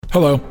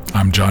Hello,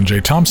 I'm John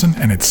J. Thompson,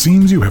 and it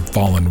seems you have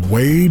fallen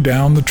way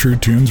down the True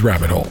Tunes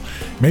rabbit hole.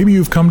 Maybe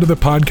you've come to the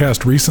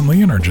podcast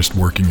recently and are just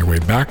working your way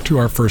back to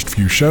our first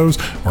few shows,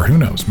 or who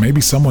knows, maybe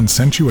someone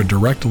sent you a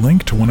direct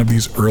link to one of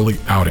these early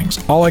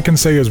outings. All I can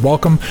say is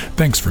welcome,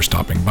 thanks for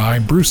stopping by.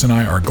 Bruce and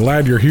I are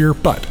glad you're here,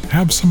 but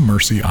have some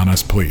mercy on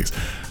us, please.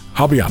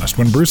 I'll be honest,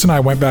 when Bruce and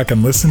I went back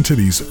and listened to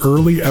these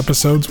early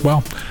episodes,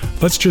 well,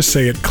 let's just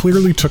say it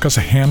clearly took us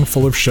a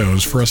handful of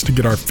shows for us to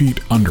get our feet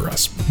under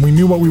us. We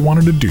knew what we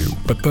wanted to do,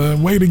 but the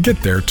way to get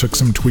there took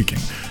some tweaking.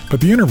 But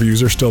the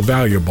interviews are still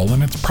valuable,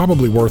 and it's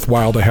probably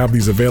worthwhile to have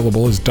these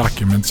available as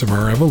documents of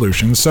our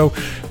evolution, so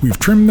we've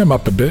trimmed them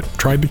up a bit,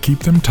 tried to keep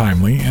them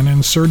timely, and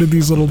inserted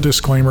these little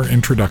disclaimer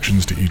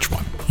introductions to each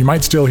one. You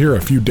might still hear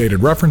a few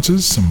dated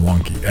references, some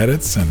wonky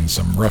edits, and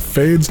some rough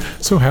fades,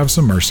 so have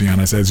some mercy on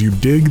us as you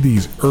dig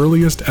these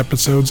earliest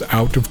episodes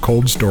out of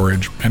cold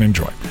storage and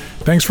enjoy.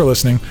 Thanks for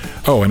listening.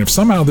 Oh, and if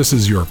somehow this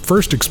is your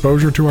first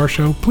exposure to our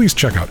show, please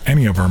check out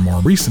any of our more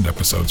recent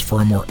episodes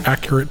for a more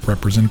accurate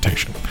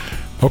representation.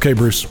 Okay,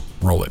 Bruce,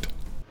 roll it.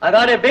 I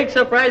got a big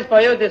surprise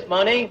for you this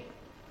morning.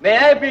 May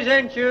I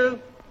present you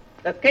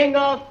the king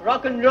of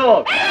rock and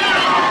roll.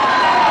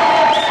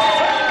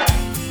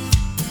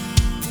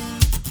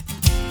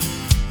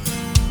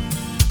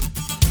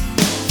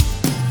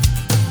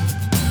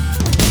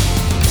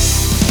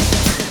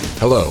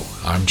 Hello,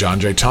 I'm John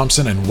J.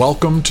 Thompson, and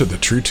welcome to the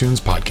True Tunes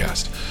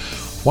podcast.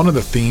 One of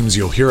the themes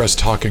you'll hear us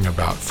talking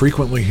about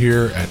frequently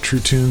here at True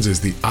Tunes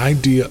is the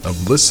idea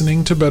of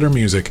listening to better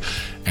music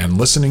and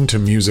listening to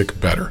music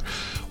better.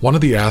 One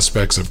of the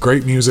aspects of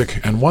great music,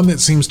 and one that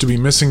seems to be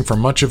missing from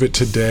much of it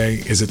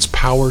today, is its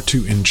power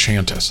to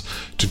enchant us,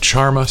 to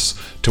charm us,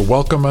 to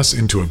welcome us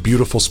into a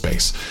beautiful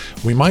space.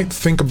 We might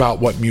think about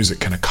what music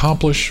can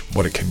accomplish,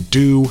 what it can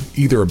do,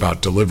 either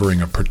about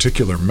delivering a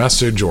particular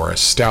message or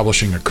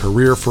establishing a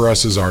career for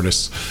us as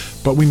artists,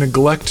 but we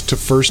neglect to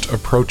first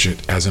approach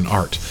it as an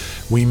art.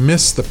 We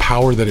miss the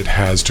power that it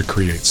has to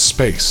create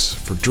space,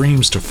 for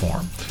dreams to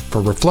form,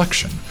 for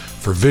reflection,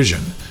 for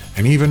vision,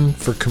 and even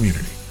for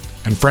community.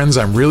 And friends,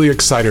 I'm really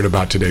excited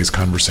about today's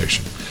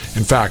conversation.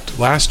 In fact,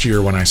 last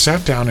year when I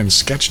sat down and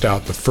sketched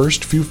out the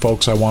first few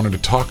folks I wanted to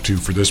talk to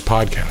for this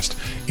podcast,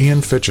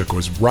 Ian Fitchuk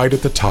was right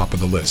at the top of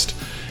the list.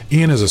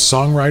 Ian is a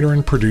songwriter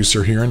and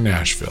producer here in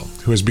Nashville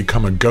who has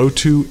become a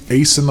go-to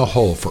ace in the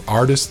hole for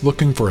artists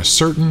looking for a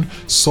certain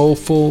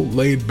soulful,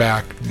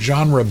 laid-back,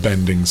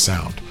 genre-bending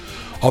sound.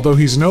 Although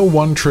he's no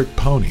one-trick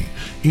pony,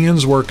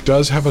 Ian's work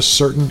does have a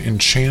certain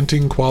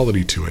enchanting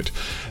quality to it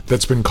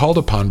that's been called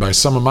upon by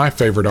some of my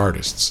favorite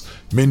artists.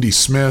 Mindy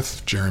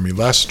Smith, Jeremy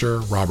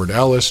Lester, Robert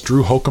Ellis,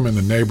 Drew Holcomb and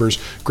the Neighbors,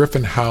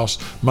 Griffin House,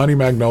 Muddy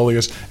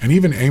Magnolias, and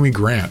even Amy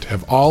Grant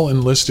have all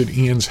enlisted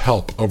Ian's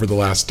help over the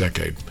last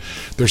decade.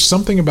 There's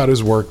something about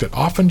his work that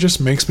often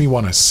just makes me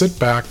want to sit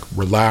back,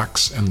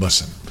 relax, and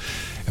listen.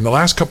 In the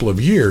last couple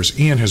of years,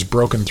 Ian has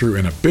broken through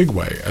in a big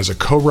way as a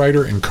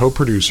co-writer and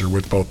co-producer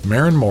with both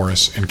Maren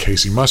Morris and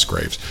Kacey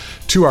Musgraves,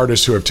 two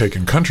artists who have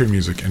taken country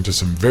music into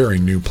some very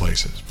new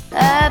places.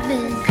 I've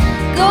been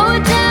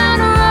going down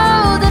a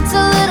road that's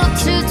a little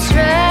too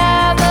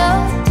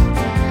traveled.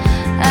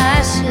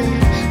 I should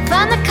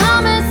find the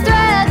common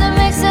thread that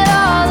makes it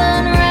all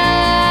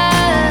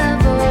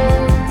unravel.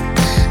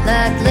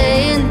 Like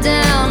laying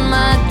down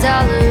my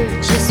dollar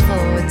just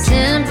for a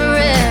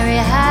temporary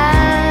high.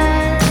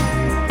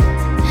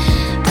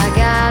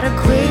 Gotta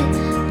quit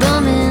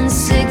bumming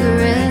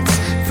cigarettes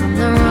from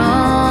the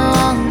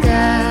wrong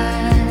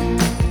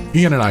guy.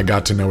 Ian and I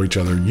got to know each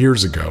other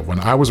years ago when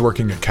I was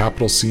working at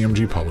Capital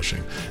CMG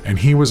Publishing, and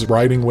he was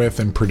writing with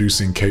and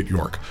producing Kate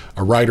York,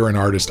 a writer and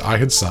artist I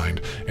had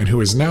signed and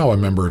who is now a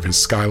member of his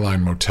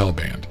Skyline Motel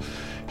band.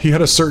 He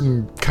had a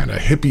certain kind of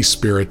hippie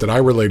spirit that I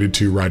related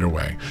to right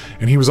away,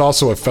 and he was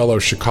also a fellow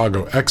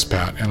Chicago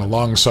expat and a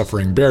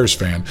long-suffering Bears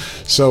fan,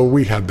 so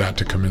we had that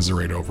to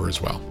commiserate over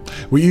as well.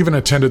 We even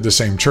attended the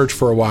same church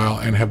for a while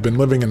and have been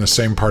living in the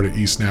same part of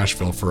East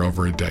Nashville for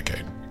over a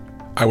decade.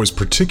 I was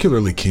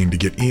particularly keen to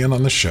get Ian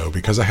on the show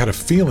because I had a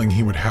feeling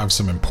he would have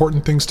some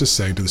important things to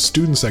say to the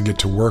students I get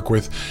to work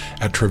with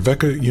at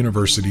Trevecca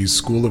University's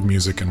School of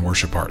Music and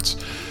Worship Arts.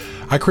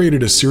 I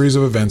created a series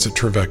of events at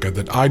Trevecca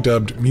that I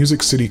dubbed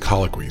Music City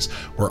Colloquies,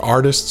 where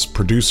artists,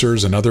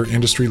 producers, and other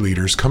industry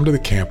leaders come to the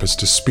campus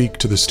to speak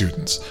to the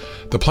students.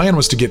 The plan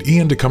was to get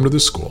Ian to come to the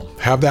school,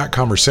 have that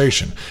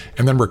conversation,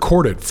 and then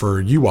record it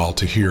for you all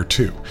to hear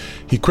too.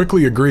 He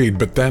quickly agreed,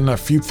 but then a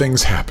few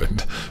things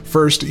happened.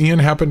 First, Ian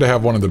happened to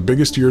have one of the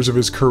biggest years of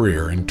his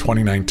career in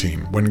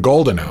 2019, when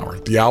Golden Hour,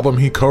 the album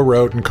he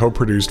co-wrote and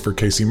co-produced for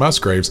Kacey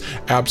Musgraves,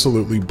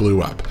 absolutely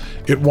blew up.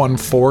 It won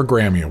 4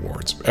 Grammy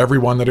Awards, every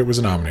one that it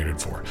was nominated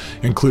for,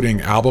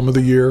 including Album of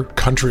the Year,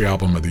 Country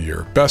Album of the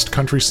Year, Best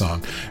Country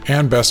Song,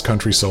 and Best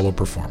Country Solo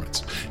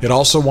Performance. It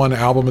also won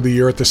Album of the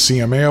Year at the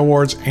CMA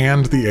Awards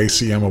and the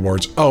ACM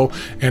Awards. Oh,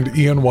 and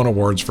Ian won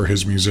awards for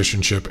his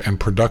musicianship and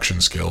production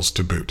skills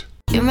to boot.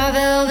 You're my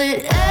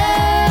velvet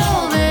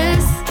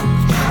Elvis.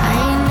 I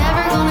ain't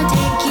never gonna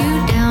take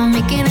you down,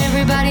 making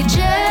everybody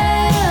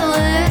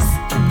jealous.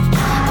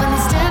 When they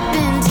step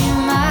into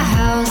my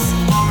house,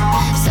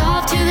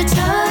 soft to the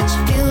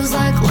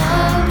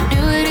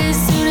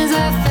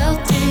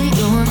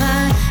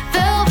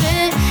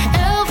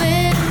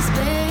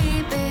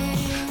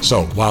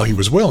So while he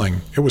was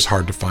willing, it was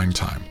hard to find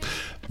time.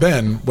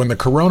 Then, when the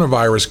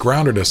coronavirus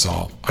grounded us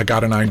all, I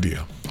got an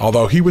idea.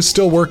 Although he was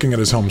still working at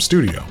his home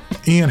studio,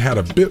 Ian had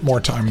a bit more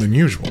time than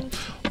usual.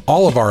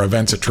 All of our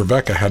events at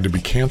Trevecca had to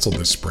be canceled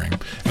this spring,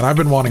 and I've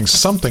been wanting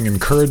something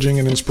encouraging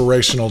and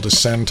inspirational to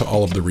send to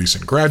all of the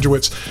recent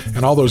graduates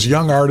and all those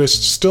young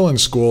artists still in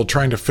school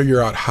trying to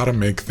figure out how to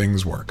make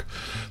things work.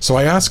 So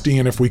I asked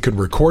Ian if we could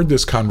record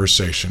this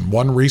conversation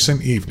one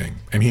recent evening,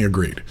 and he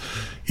agreed.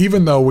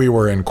 Even though we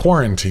were in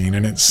quarantine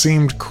and it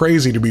seemed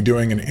crazy to be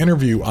doing an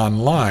interview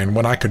online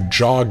when I could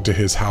jog to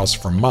his house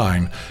from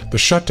mine, the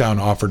shutdown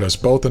offered us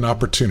both an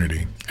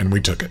opportunity, and we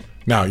took it.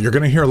 Now, you're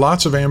going to hear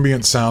lots of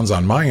ambient sounds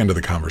on my end of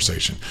the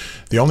conversation.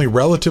 The only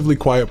relatively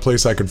quiet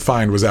place I could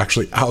find was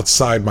actually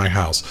outside my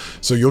house,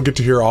 so you'll get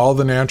to hear all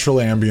the natural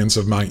ambience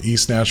of my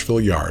East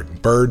Nashville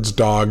yard, birds,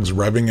 dogs,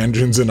 revving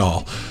engines, and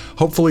all.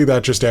 Hopefully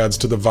that just adds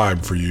to the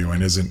vibe for you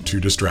and isn't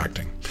too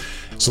distracting.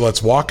 So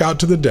let's walk out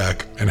to the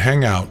deck and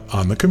hang out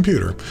on the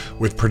computer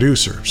with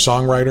producer,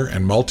 songwriter,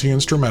 and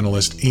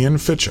multi-instrumentalist Ian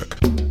Fitchuk.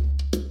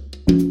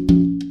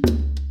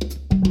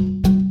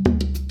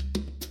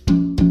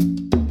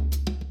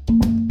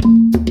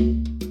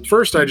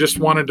 First, I just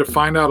wanted to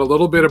find out a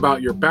little bit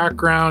about your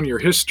background, your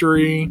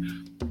history,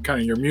 kind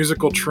of your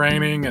musical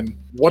training, and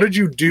what did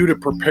you do to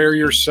prepare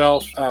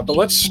yourself? But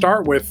let's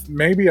start with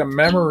maybe a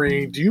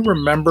memory. Do you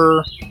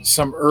remember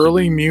some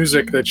early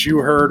music that you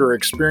heard or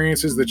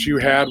experiences that you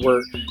had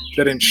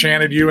that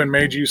enchanted you and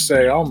made you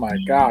say, oh my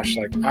gosh,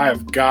 like I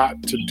have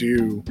got to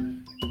do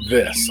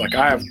this. Like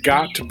I have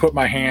got to put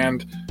my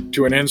hand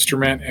to an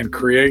instrument and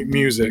create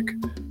music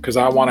because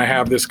I want to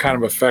have this kind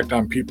of effect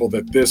on people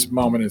that this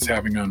moment is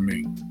having on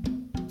me.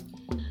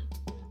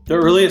 The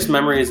earliest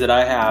memories that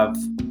I have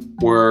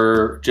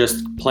were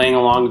just playing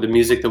along with the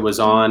music that was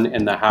on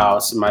in the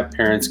house. And my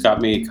parents got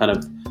me kind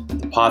of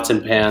the pots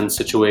and pans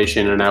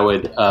situation, and I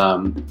would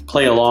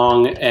play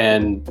along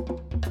and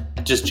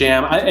just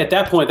jam. At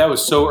that point, that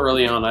was so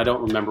early on, I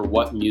don't remember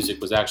what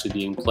music was actually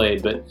being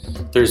played, but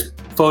there's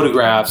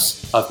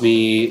photographs of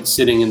me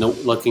sitting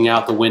looking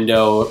out the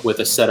window with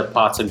a set of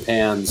pots and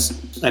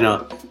pans and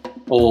a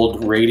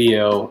old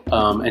radio,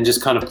 and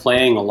just kind of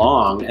playing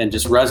along and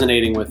just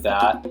resonating with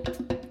that.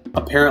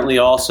 Apparently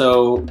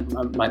also,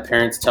 my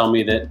parents tell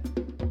me that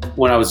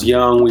when I was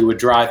young, we would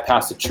drive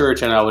past a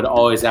church and I would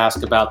always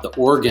ask about the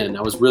organ.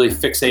 I was really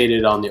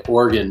fixated on the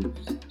organ,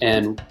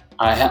 and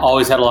I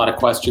always had a lot of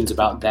questions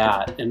about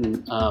that.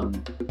 And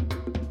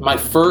my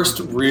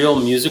first real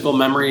musical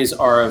memories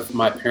are of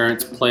my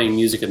parents playing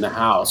music in the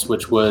house,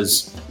 which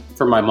was,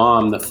 for my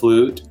mom, the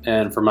flute,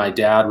 and for my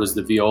dad was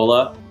the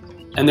viola.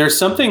 And there's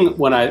something,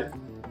 when I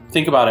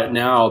think about it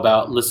now,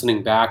 about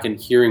listening back and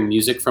hearing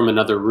music from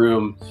another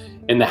room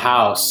in the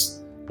house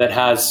that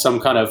has some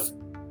kind of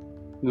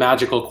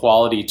magical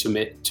quality to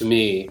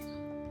me,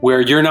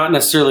 where you're not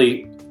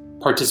necessarily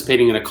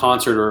participating in a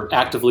concert or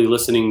actively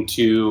listening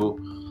to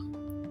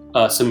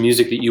some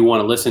music that you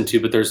want to listen to,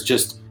 but there's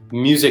just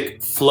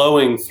music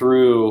flowing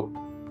through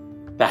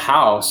the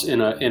house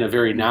in a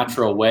very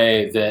natural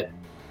way that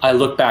I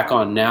look back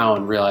on now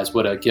and realize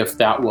what a gift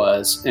that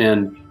was.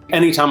 And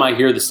anytime I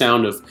hear the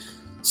sound of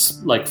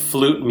like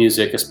flute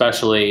music,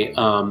 especially,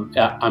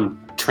 I'm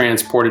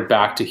transported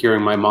back to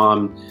hearing my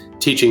mom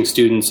teaching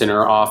students in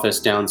her office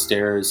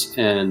downstairs.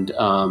 And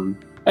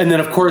then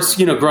of course,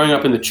 growing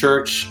up in the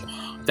church,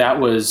 that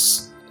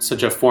was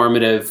such a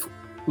formative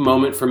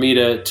moment for me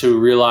to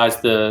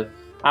realize the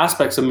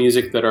aspects of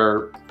music that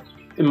are,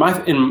 in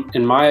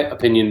my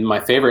opinion, my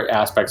favorite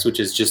aspects,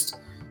 which is just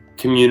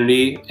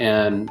community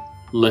and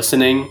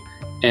listening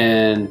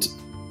and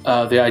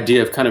the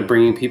idea of kind of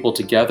bringing people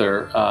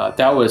together.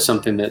 That was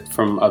something that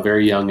from a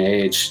very young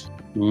age,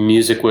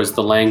 music was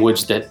the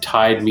language that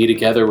tied me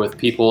together with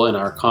people in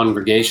our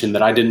congregation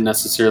that I didn't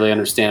necessarily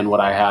understand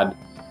what I had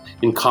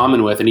in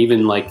common with. And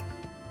even like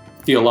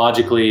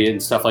theologically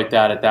and stuff like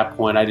that, at that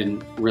point, I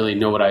didn't really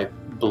know what I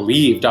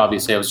believed.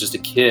 Obviously, I was just a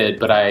kid,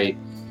 but I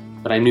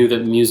knew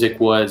that music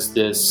was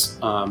this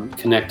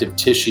connective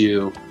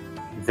tissue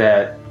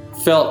that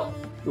felt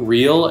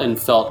real and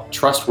felt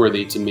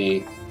trustworthy to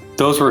me.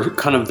 Those were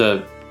kind of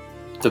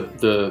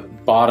the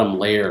bottom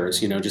layers,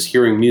 just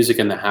hearing music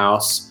in the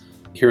house,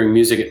 hearing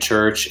music at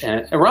church,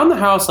 and around the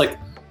house. Like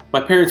my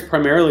parents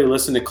primarily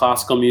listened to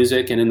classical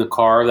music, and in the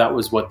car, that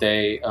was what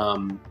they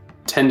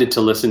tended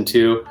to listen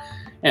to.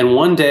 And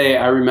one day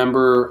I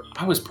remember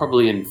I was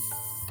probably in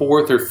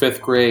 4th or 5th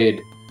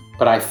grade,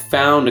 but I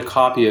found a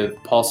copy of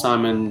Paul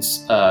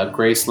Simon's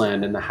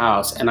Graceland in the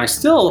house. And I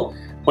still,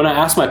 when I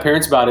asked my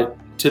parents about it,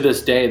 to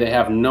this day, they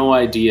have no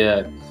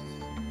idea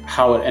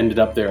how it ended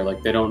up there.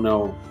 Like they don't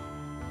know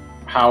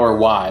how or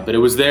why, but it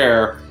was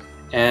there.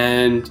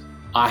 And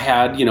I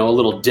had, a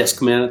little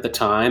Discman at the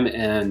time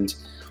and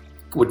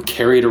would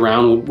carry it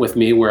around with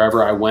me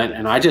wherever I went.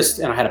 And I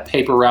had a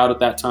paper route at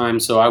that time.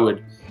 So I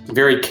would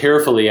very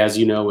carefully, as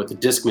you know, with the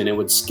Discman, it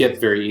would skip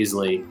very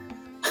easily.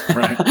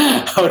 Right.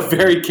 I would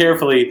very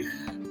carefully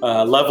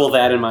level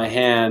that in my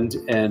hand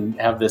and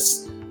have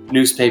this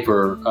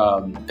newspaper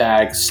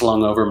bag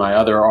slung over my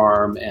other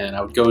arm. And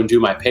I would go and do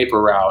my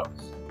paper route.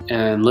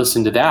 and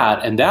listen to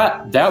that. And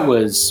that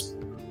was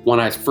when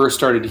I first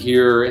started to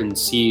hear and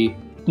see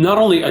not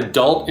only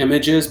adult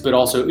images, but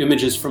also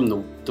images from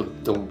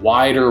the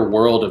wider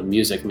world of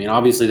music. I mean,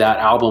 obviously that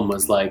album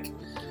was like,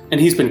 and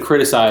he's been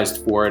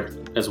criticized for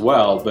it as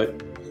well,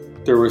 but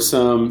there was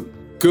some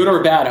good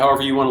or bad,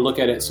 however you want to look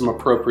at it, some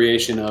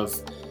appropriation of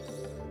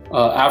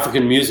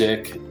African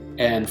music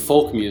and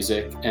folk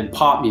music and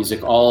pop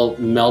music all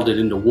melded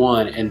into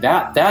one. And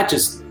that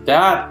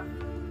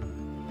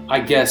I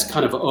guess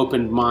kind of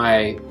opened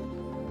my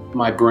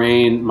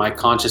brain, my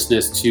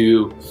consciousness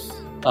to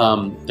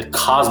the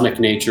cosmic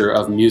nature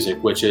of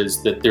music, which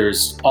is that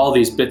there's all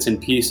these bits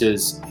and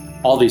pieces,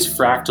 all these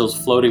fractals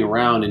floating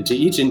around, and to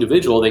each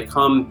individual they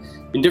come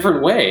in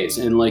different ways,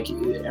 and like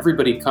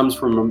everybody comes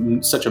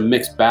from such a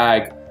mixed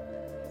bag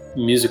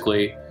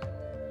musically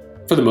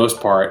for the most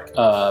part,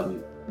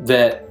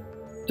 that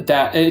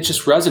it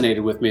just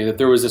resonated with me that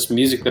there was this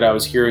music that I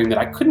was hearing that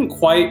I couldn't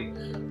quite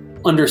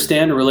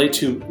understand and relate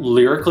to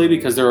lyrically,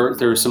 because there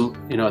were some,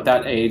 at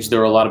that age there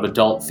were a lot of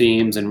adult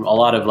themes and a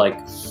lot of like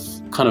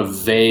kind of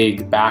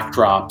vague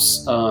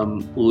backdrops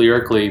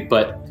lyrically,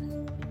 but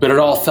it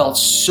all felt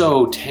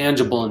so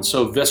tangible and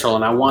so visceral,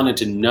 and I wanted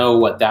to know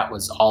what that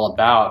was all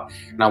about,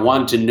 and I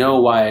wanted to know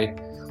why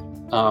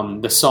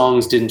the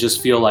songs didn't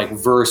just feel like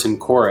verse and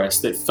chorus,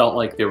 that felt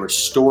like there were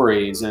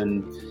stories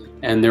and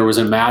there was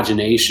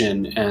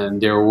imagination,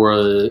 and there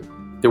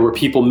were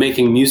people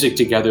making music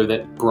together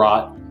that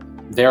brought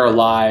their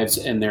lives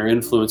and their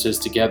influences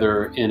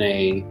together in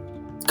a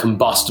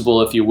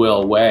combustible, if you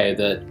will, way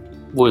that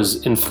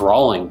was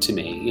enthralling to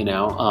me,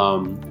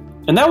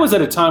 and that was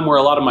at a time where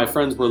a lot of my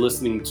friends were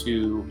listening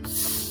to,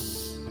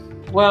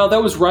 well,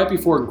 that was right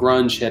before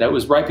grunge hit. It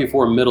was right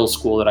before middle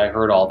school that I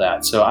heard all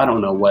that. So I don't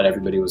know what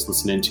everybody was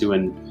listening to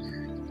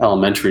in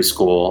elementary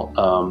school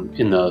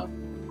in the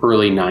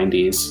early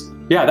 90s.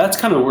 Yeah, that's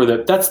kind of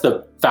where that's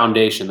the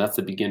foundation. That's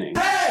the beginning.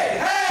 Hey,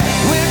 hey,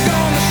 we're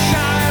gonna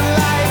shine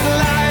like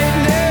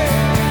lightning,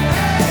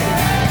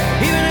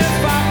 even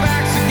if our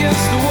back's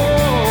against the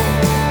wall.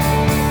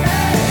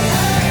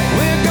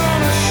 We're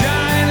gonna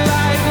shine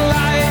like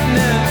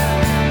lightning,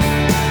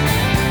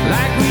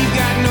 like we've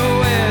got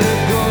nowhere to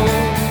go.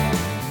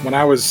 When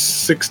I was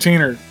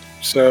 16 or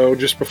so,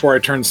 just before I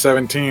turned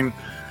 17,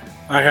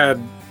 I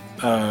had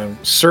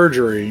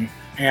surgery,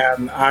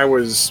 and I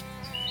was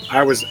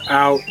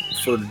out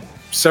for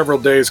several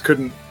days,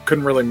 couldn't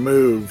really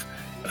move.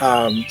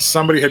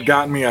 Somebody had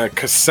gotten me a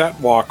cassette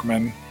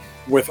Walkman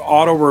with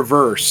auto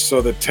reverse,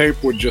 so the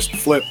tape would just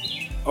flip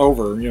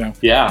over,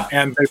 Yeah.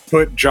 And they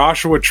put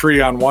Joshua Tree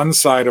on one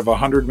side of a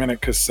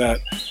 100-minute cassette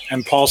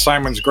and Paul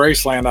Simon's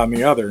Graceland on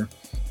the other.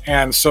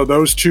 And so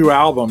those two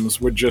albums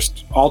would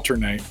just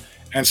alternate.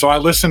 And so I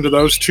listened to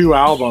those two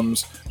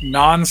albums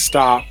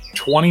nonstop,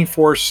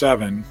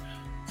 24/7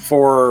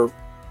 for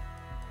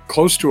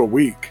close to a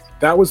week.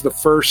 That was the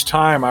first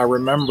time I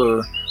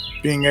remember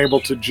being able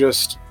to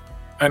just,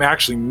 and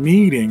actually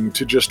needing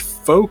to just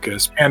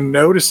focus and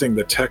noticing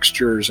the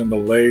textures and the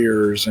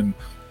layers and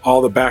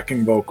all the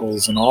backing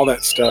vocals and all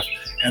that stuff,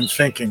 and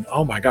thinking,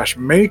 oh my gosh,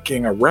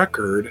 making a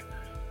record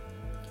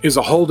is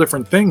a whole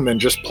different thing than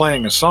just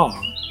playing a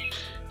song.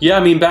 Yeah, I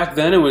mean, back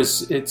then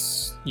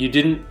you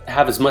didn't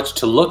have as much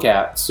to look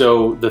at,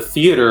 so the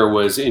theater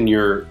was in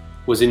your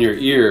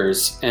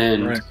ears,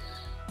 and right.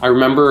 I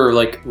remember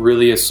like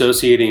really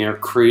associating or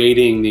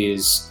creating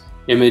these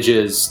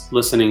images,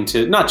 listening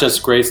to not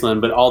just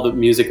Graceland, but all the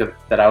music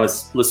that I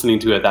was listening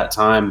to at that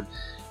time,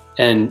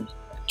 and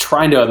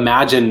trying to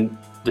imagine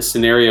the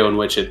scenario in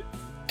which it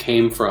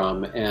came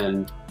from.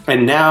 And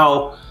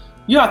now,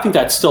 I think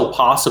that's still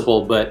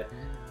possible, but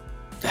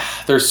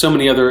there's so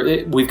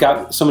many we've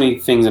got so many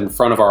things in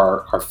front of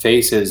our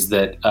faces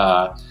that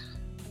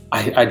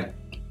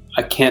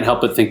I can't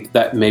help but think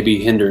that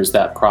maybe hinders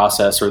that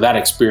process or that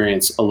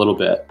experience a little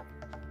bit.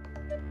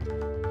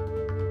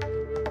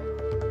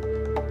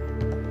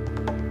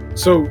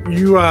 So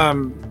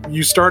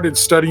you started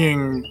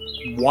studying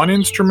one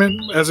instrument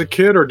as a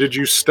kid, or did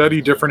you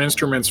study different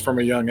instruments from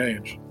a young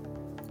age?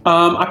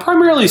 I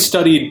primarily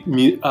studied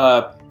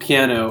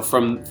piano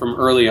from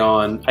early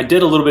on. I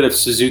did a little bit of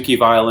Suzuki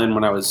violin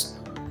when I was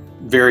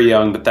very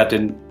young, but that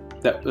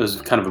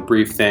was kind of a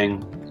brief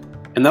thing.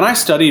 And then I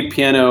studied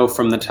piano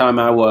from the time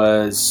I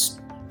was,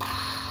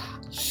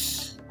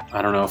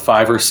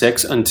 5 or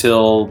 6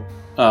 until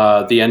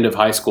the end of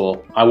high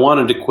school. I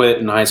wanted to quit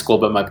in high school,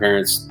 but my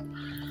parents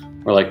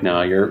were like,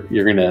 no, you're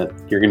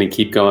gonna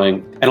keep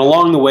going. And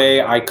along the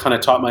way, I kind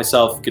of taught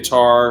myself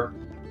guitar,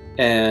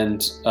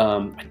 and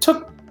I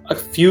took a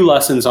few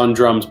lessons on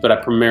drums, but I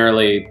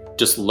primarily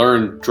just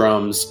learned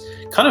drums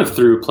kind of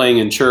through playing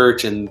in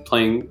church and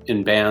playing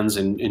in bands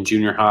in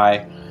junior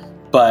high.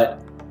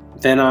 But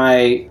then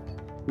I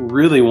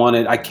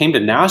came to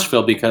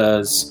Nashville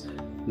because,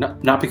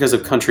 not because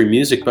of country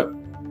music, but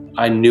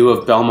I knew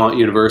of Belmont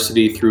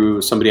University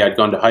through somebody I'd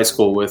gone to high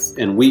school with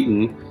in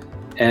Wheaton.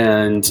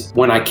 And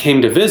when I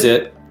came to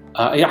visit,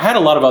 I had a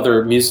lot of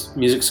other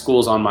music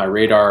schools on my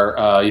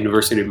radar,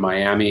 University of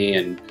Miami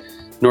and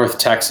North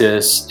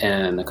Texas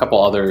and a couple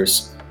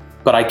others.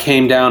 But I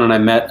came down and I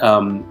met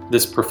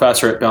this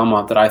professor at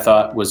Belmont that I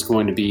thought was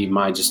going to be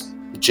my just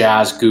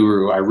jazz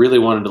guru. I really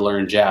wanted to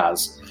learn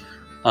jazz.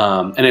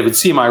 And it would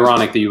seem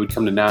ironic that you would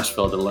come to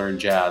Nashville to learn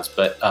jazz,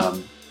 but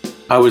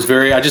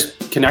I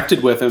just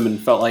connected with him and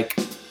felt like,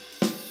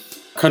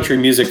 country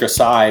music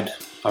aside,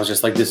 I was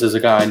just like, this is a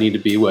guy I need to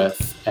be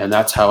with. And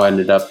that's how I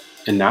ended up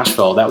in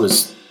Nashville. That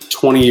was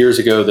 20 years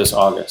ago this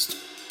August.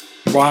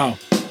 Wow.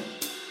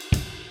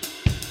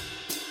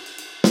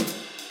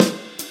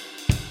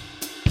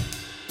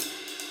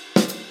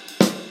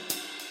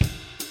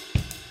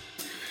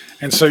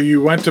 And so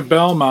you went to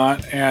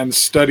Belmont and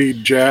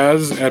studied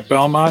jazz at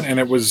Belmont, and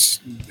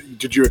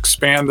did you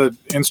expand the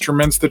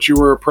instruments that you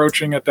were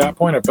approaching at that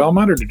point at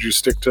Belmont, or did you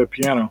stick to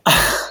piano?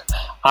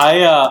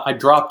 I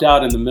dropped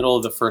out in the middle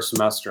of the first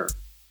semester.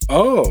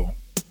 Oh,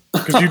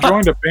 because you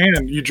joined a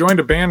band. You joined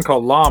a band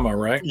called Llama,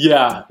 right?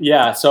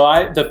 Yeah. So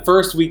the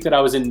first week that I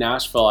was in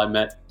Nashville, I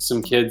met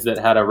some kids that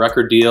had a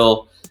record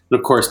deal, and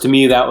of course, to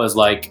me, that was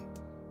the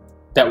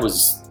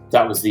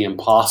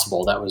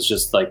impossible. That was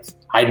just like,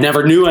 I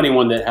never knew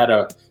anyone that had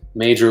a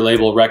major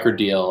label record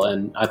deal,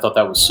 and I thought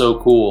that was so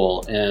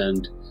cool.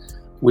 And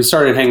we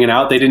started hanging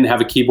out. They didn't have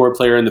a keyboard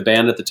player in the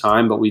band at the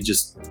time, but we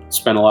just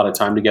spent a lot of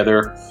time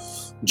together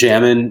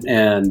jamming.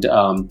 And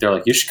they're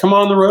like, you should come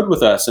on the road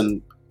with us.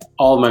 And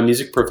all of my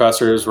music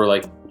professors were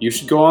like, you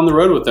should go on the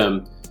road with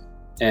them.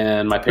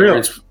 And my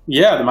parents,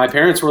 my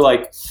parents were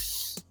like,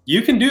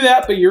 you can do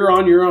that, but you're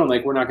on your own.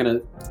 Like,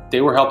 they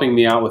were helping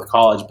me out with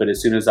college, but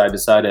as soon as I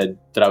decided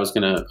that I was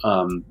going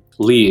to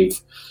leave,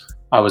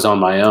 I was on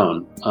my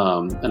own.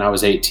 And I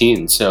was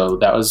 18. So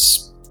that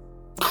was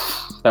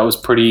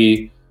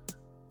pretty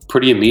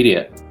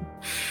immediate.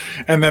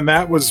 And then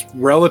that was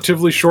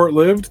relatively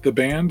short-lived, the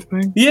band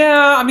thing?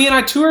 Yeah. I mean,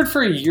 I toured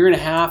for a year and a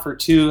half or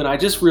two, and I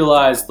just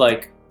realized,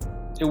 like,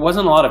 it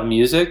wasn't a lot of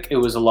music. It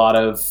was a lot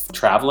of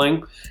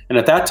traveling. And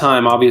at that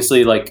time,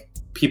 obviously, like,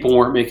 people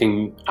weren't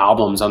making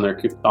albums on their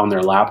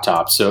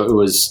laptops. So it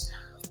was,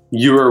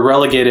 you were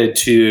relegated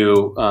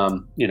to,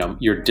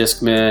 your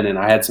Discman, and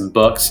I had some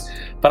books,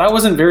 but I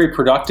wasn't very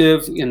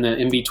productive in the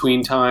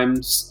in-between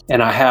times.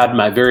 And I had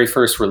my very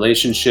first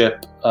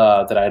relationship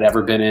that I'd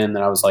ever been in,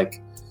 that I was like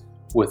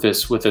with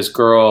this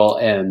girl,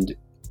 and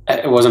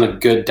it wasn't a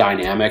good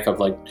dynamic of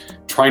like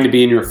trying to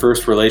be in your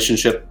first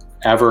relationship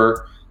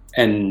ever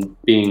and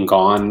being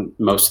gone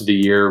most of the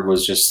year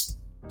was just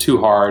too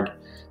hard.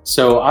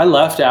 So I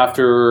left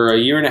after a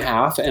year and a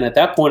half. And at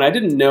that point, I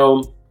didn't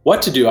know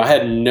what to do. I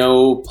had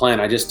no plan.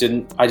 I just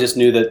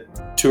knew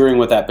that touring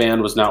with that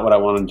band was not what I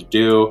wanted to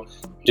do.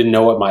 Didn't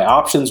know what my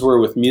options were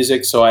with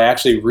music. So I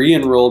actually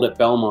re-enrolled at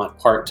Belmont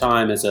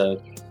part-time as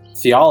a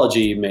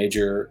theology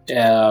major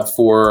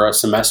for a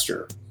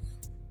semester.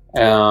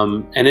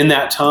 And in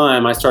that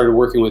time, I started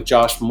working with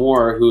Josh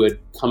Moore, who had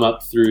come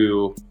up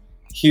through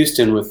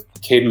Houston with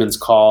Caedmon's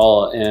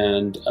Call.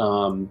 And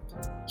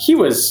he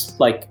was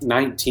like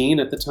 19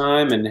 at the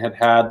time and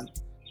had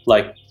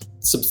like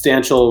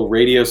substantial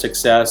radio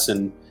success,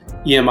 and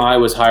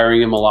EMI was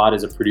hiring him a lot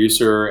as a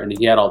producer, and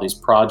he had all these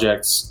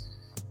projects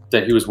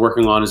that he was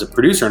working on as a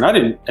producer. And I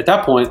didn't, at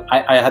that point,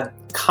 I had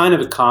kind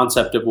of a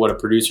concept of what a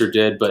producer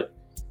did, but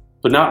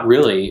not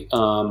really.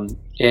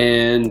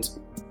 And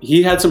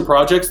he had some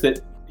projects that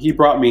he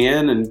brought me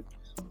in and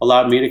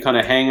allowed me to kind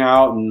of hang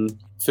out and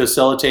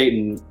facilitate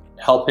and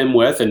help him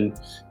with. And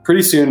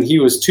pretty soon he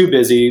was too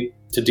busy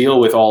to deal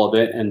with all of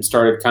it and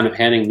started kind of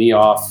handing me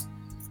off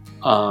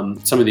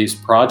some of these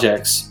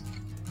projects.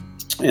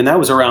 And that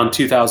was around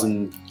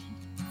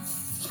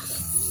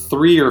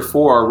 2003 or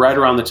 4, right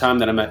around the time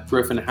that I met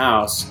Griffin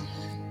House.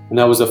 And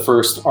that was the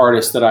first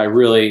artist that I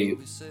really,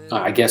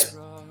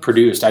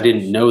 produced. I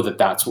didn't know that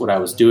that's what I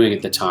was doing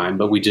at the time,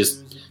 but we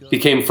just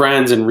became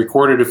friends and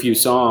recorded a few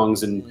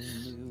songs and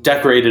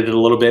decorated it a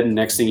little bit. And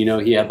next thing you know,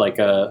 he had like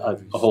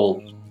a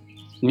whole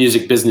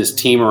music business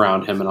team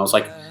around him. And I was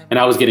like, and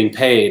I was getting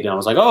paid, and I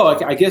was like, oh,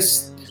 I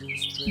guess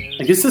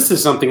this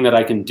is something that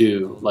I can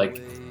do.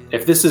 Like,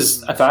 if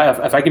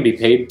I can be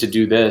paid to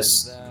do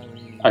this,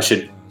 I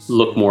should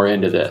look more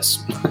into this.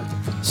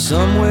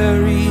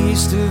 Somewhere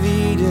east of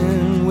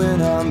Eden,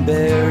 when I'm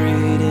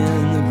buried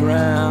in the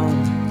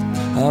ground,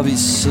 I'll be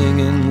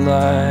singing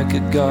like a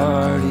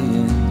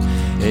guardian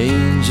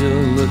angel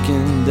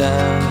looking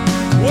down.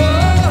 Whoa,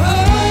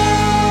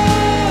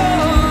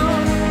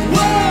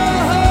 whoa,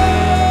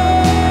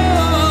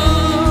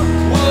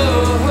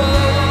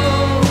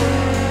 whoa,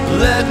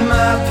 let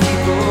my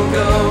people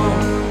go.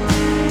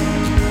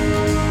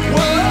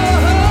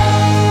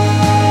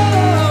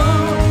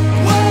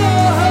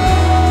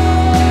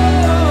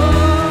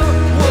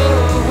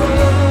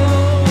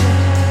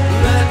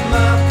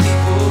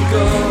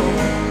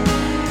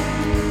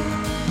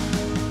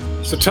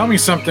 So tell me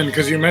something,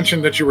 because you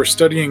mentioned that you were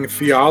studying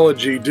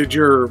theology. Did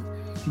your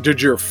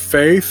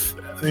faith,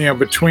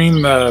 between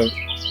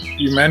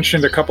you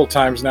mentioned a couple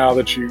times now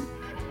that you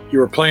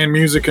were playing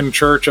music in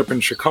church up in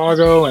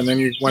Chicago, and then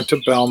you went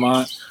to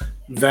Belmont.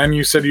 Then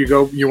you said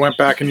you went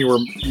back and you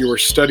were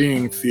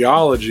studying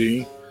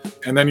theology.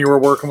 and then you were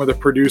working with a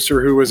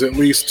producer who was at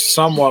least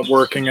somewhat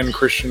working in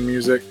Christian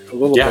music a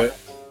little bit.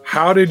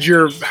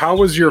 How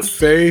was your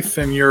faith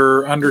and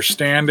your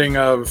understanding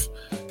of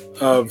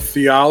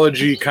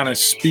theology kind of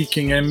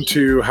speaking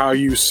into how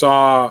you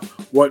saw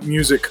what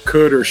music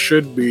could or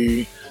should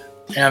be,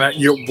 and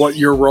what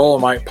your role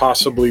might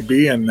possibly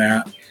be in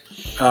that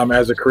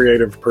as a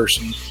creative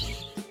person?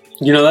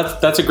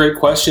 That's a great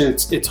question.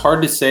 It's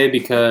hard to say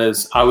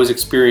because I was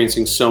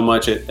experiencing so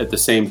much at the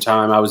same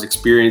time. I was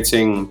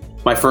experiencing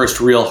my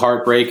first real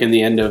heartbreak and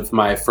the end of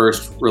my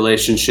first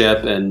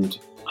relationship, and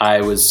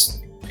I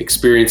was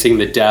experiencing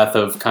the death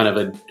of kind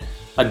of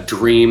a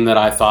dream that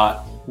I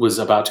thought was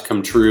about to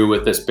come true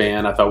with this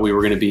band. I thought we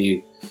were going to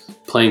be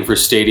playing for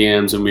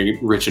stadiums and be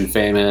rich and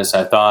famous,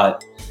 I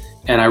thought.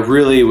 And I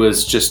really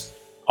was just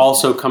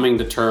also coming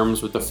to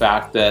terms with the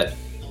fact that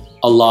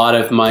a lot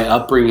of my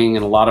upbringing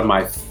and a lot of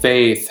my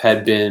faith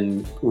had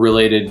been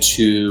related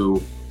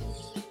to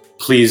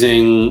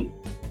pleasing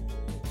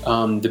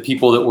the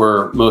people that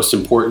were most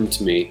important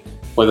to me,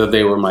 whether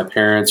they were my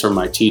parents or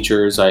my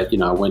teachers. I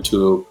went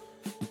to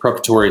a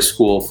preparatory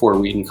school for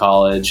Wheaton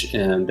College,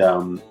 and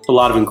a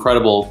lot of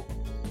incredible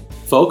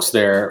folks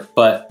there.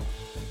 But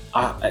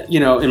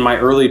in my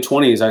early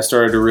 20s, I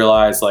started to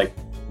realize, like,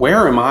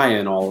 where am I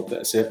in all of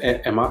this?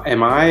 Am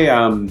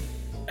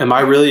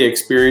I really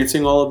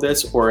experiencing all of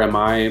this, or am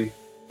I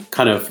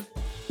kind of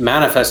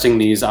manifesting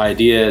these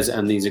ideas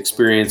and these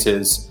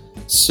experiences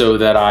so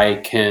that I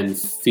can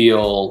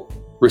feel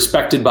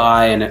respected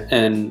by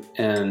and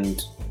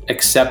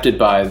accepted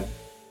by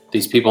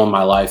these people in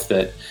my life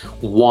that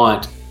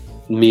want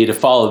me to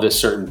follow this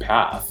certain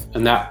path?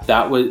 And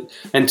that was,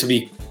 and to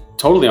be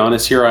totally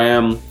honest, here I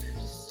am,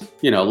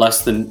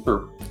 less than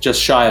or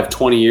just shy of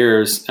 20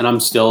 years, and I'm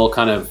still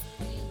kind of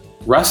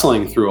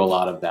wrestling through a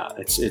lot of that.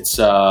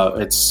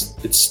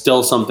 It's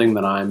still something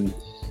that I'm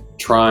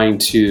trying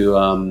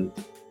to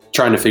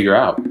figure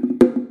out.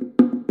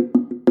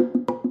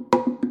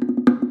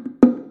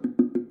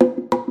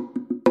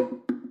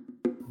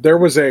 There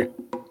was a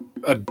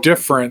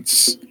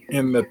difference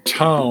in the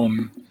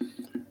tone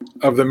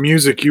of the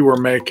music you were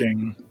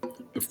making.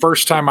 The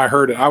first time I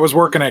heard it, I was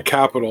working at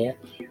Capitol,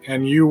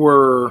 and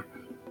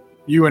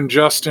you and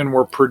Justin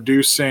were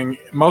producing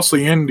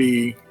mostly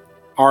indie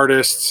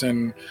artists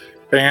and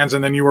bands,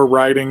 and then you were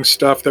writing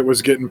stuff that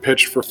was getting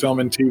pitched for film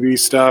and TV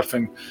stuff.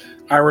 And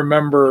I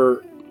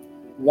remember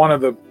one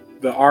of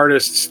the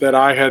artists that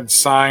I had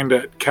signed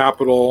at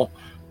Capitol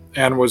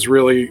and was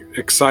really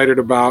excited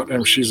about,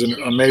 and she's an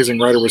amazing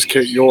writer, was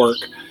Kate York,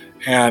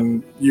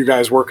 and you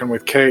guys working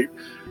with Kate,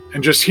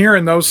 and just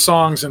hearing those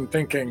songs and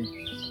thinking,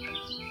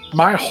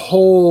 my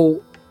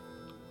whole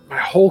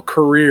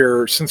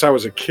career since I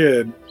was a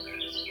kid,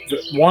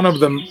 one of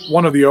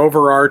the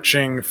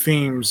overarching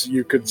themes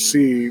you could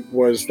see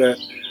was that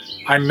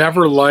I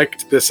never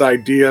liked this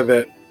idea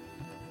that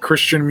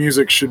Christian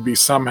music should be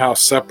somehow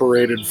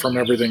separated from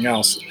everything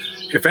else.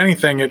 If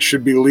anything, it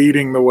should be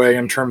leading the way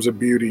in terms of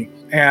beauty.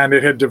 And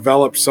it had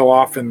developed so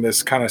often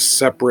this kind of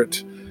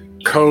separate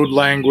code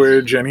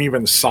language and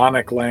even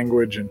sonic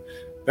language. And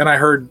then I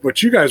heard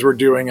what you guys were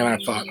doing, and I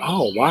thought,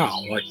 oh,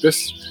 wow, like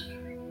this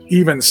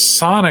even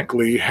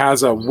sonically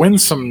has a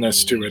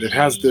winsomeness to it. It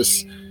has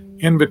this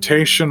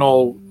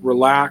invitational,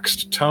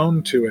 relaxed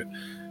tone to it.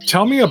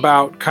 Tell me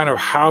about kind of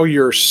how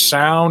your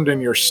sound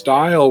and your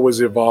style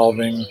was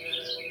evolving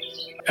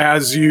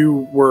as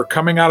you were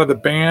coming out of the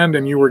band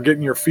and you were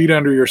getting your feet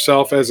under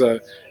yourself as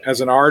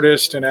an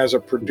artist and as a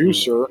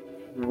producer.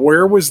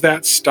 Where was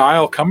that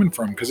style coming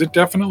from? Because it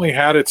definitely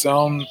had its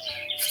own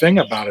thing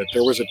about it.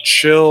 There was a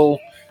chill.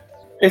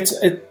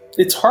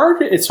 It's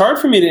hard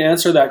for me to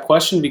answer that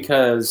question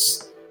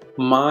because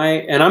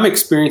I'm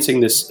experiencing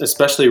this,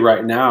 especially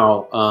right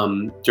now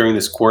during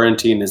this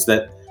quarantine, is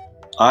that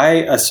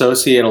I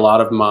associate a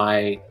lot of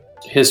my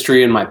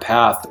history and my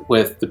path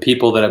with the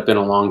people that have been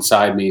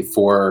alongside me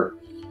for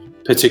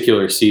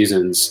particular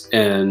seasons.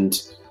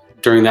 And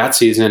during that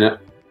season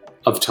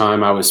of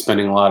time, I was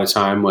spending a lot of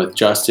time with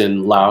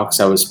Justin Laux.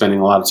 I was spending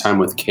a lot of time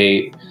with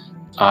Kate.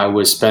 I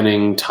was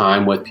spending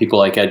time with people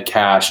like Ed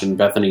Cash and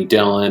Bethany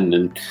Dillon.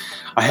 And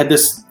I had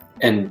this,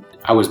 and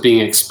I was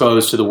being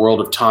exposed to the world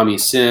of Tommy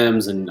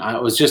Sims, and I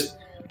was just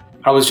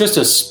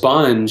a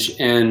sponge.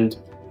 And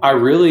I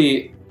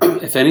really,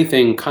 if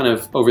anything, kind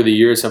of over the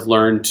years have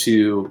learned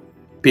to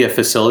be a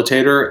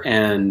facilitator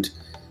and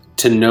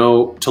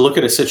to look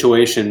at a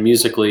situation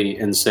musically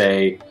and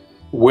say,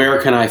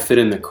 where can I fit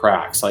in the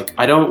cracks? Like,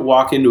 I don't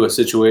walk into a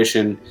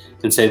situation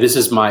and say, this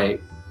is my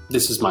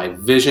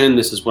vision.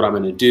 This is what I'm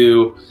going to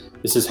do.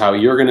 This is how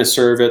you're going to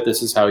serve it.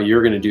 This is how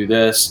you're going to do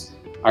this.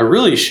 I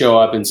really show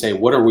up and say,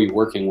 what are we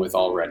working with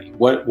already?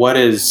 What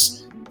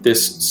is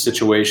this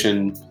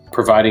situation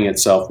providing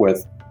itself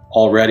with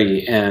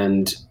already?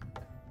 And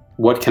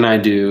what can I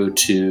do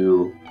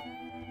to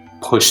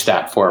push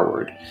that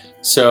forward?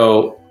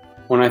 So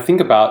when I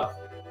think about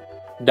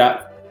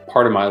that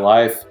part of my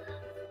life,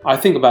 I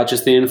think about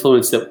just the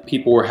influence that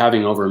people were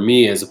having over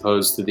me as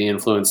opposed to the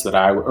influence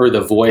or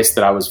the voice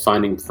that I was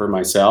finding for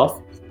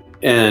myself.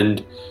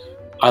 And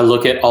I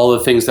look at all the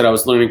things that I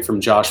was learning from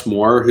Josh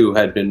Moore, who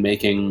had been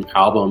making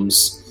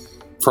albums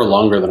for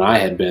longer than I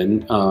had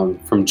been,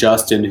 from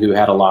Justin, who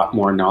had a lot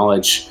more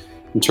knowledge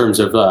in terms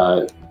of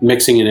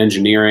mixing and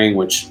engineering,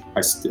 which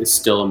is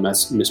still a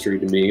mystery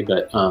to me.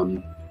 But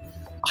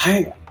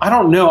I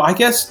don't know. I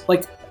guess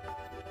like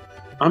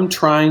I'm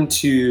trying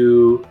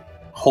to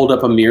hold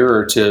up a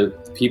mirror to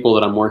people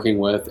that I'm working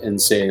with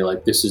and say,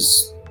 like, this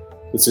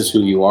is who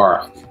you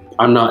are.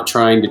 I'm not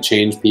trying to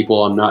change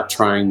people.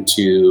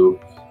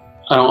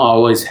 I don't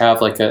always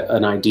have like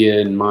an idea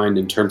in mind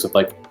in terms of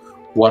like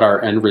what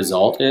our end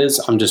result is.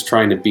 I'm just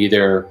trying to be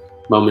there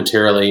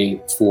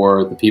momentarily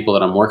for the people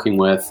that I'm working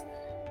with.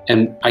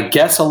 And I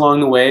guess along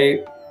the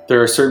way,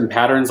 there are certain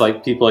patterns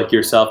like people like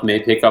yourself may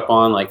pick up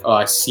on, like, oh,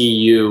 I see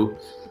you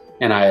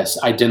and I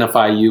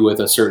identify you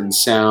with a certain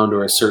sound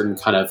or a certain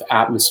kind of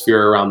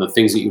atmosphere around the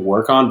things that you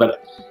work on.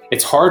 But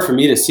it's hard for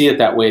me to see it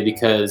that way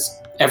because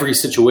every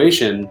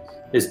situation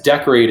is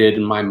decorated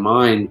in my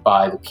mind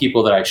by the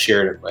people that I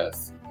shared it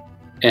with.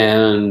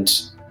 And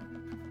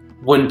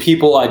when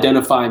people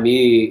identify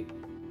me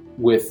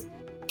with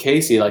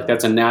Casey, like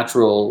that's a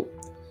natural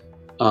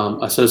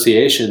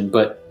association,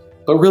 but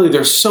really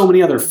there's so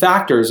many other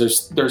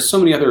factors. There's so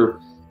many other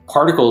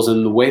particles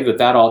in the way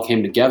that all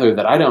came together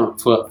that I don't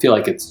feel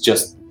like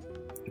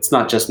it's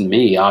not just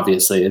me.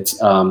 Obviously, it's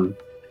the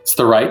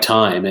right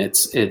time.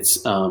 It's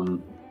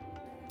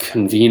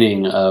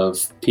convening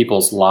of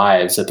people's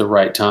lives at the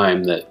right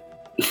time that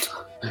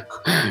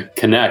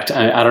connect.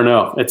 I don't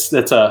know.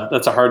 That's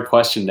a hard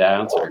question to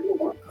answer.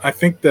 I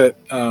think that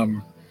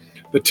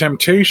the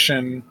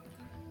temptation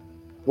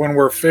when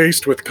we're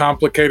faced with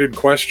complicated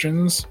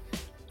questions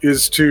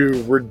is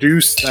to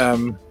reduce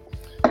them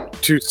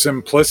to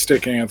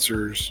simplistic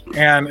answers.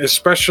 And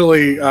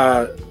especially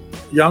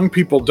young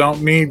people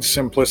don't need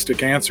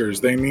simplistic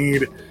answers. They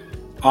need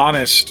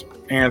honest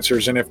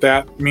answers. And if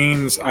that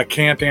means I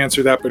can't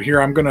answer that, but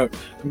here I'm gonna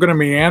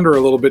meander a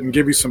little bit and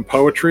give you some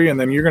poetry, and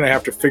then you're gonna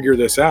have to figure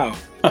this out.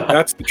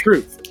 That's the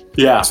truth.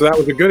 Yeah. So that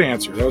was a good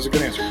answer.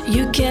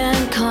 You can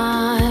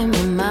climb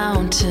a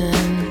mountain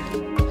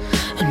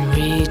and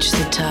reach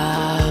the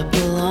top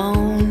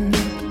alone.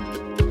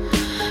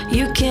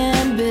 You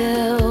can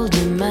build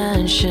a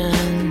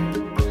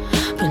mansion,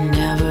 but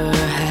never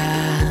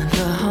have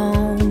a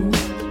home.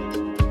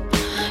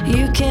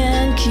 You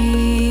can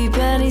keep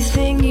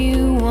anything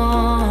you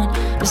want,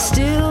 but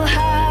still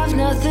have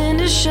nothing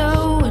to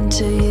show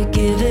until you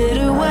give it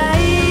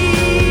away.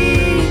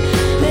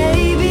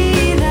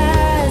 Maybe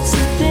that's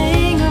the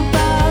thing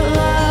about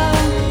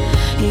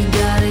love. You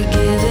gotta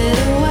give it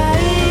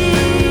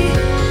away.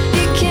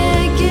 You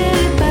can't get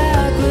it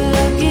back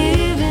without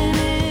giving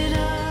it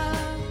up.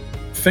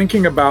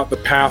 Thinking about the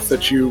path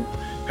that you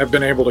have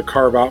been able to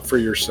carve out for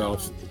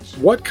yourself,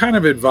 what kind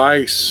of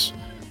advice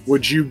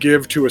would you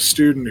give to a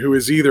student who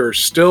is either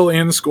still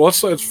in school? Let's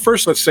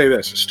say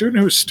this: a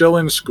student who's still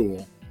in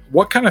school,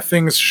 what kind of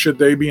things should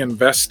they be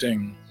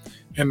investing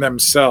in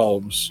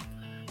themselves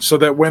so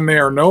that when they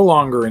are no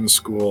longer in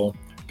school,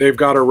 they've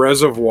got a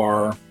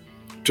reservoir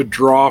to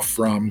draw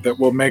from that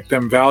will make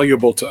them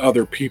valuable to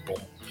other people?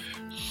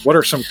 What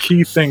are some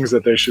key things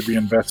that they should be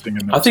investing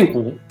in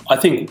themselves? I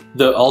think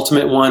the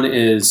ultimate one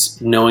is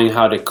knowing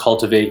how to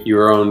cultivate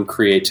your own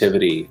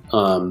creativity,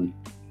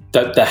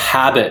 the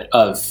habit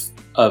of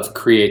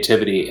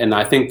creativity. And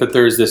I think that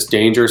there's this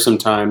danger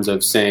sometimes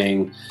of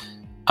saying,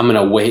 I'm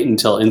going to wait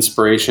until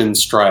inspiration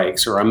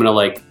strikes, or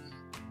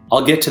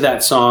I'll get to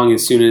that song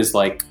as soon as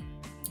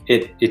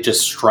it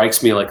just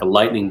strikes me like a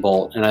lightning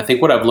bolt. And I think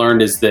what I've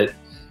learned is that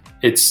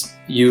there's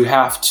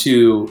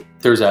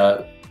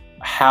a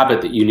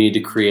habit that you need to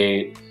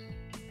create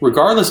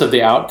regardless of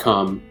the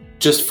outcome,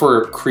 just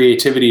for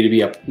creativity to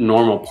be a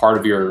normal part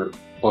of your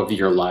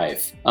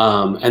life.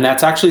 And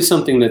that's actually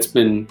something that's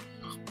been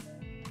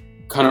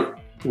kind of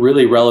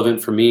really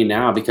relevant for me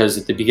now, because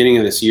at the beginning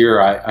of this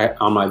year, I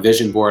on my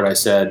vision board, I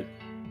said,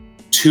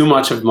 too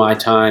much of my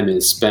time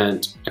is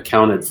spent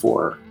accounted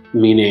for,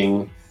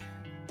 meaning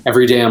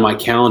every day on my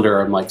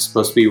calendar, I'm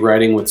supposed to be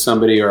writing with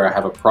somebody, or I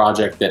have a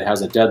project that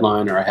has a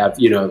deadline, or I have,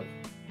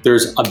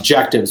 there's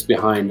objectives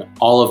behind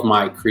all of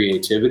my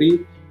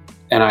creativity.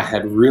 And I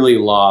had really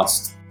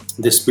lost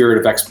the spirit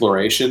of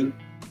exploration.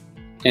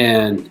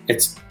 And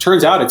it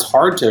turns out it's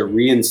hard to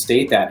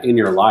reinstate that in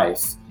your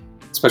life,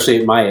 especially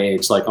at my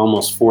age,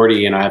 almost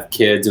 40, and I have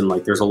kids, and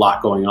there's a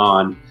lot going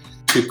on.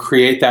 To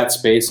create that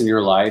space in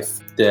your life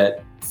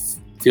that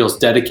feels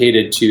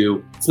dedicated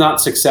to, it's not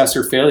success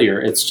or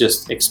failure, it's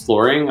just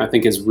exploring, I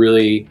think is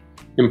really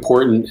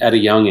important at a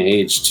young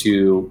age,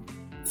 to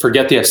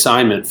forget the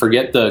assignment,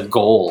 forget the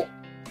goal,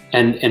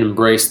 and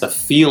embrace the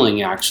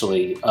feeling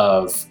actually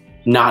of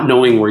not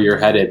knowing where you're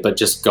headed, but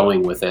just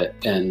going with it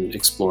and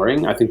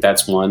exploring. I think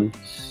that's one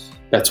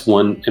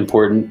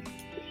important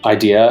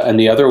idea. And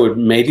the other would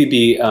maybe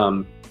be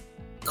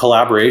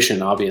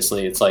collaboration.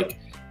 Obviously, it's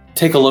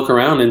take a look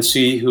around and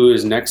see who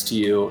is next to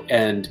you,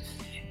 and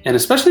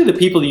especially the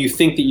people that you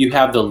think that you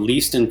have the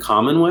least in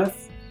common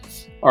with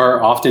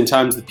are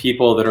oftentimes the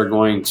people that are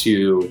going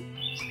to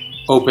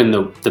open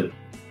the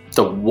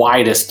the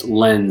widest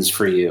lens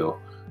for you.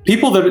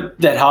 People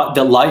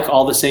that like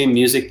all the same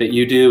music that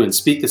you do and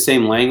speak the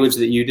same language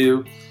that you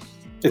do,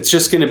 it's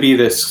just going to be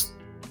this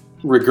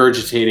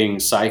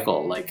regurgitating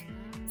cycle. Like,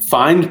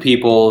 find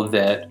people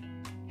that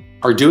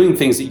are doing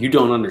things that you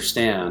don't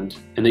understand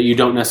and that you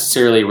don't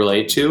necessarily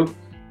relate to.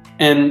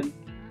 And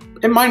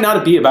it might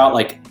not be about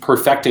like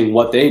perfecting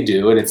what they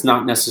do, and it's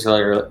not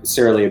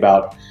necessarily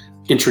about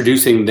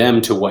introducing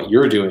them to what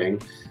you're doing,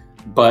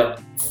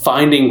 but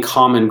finding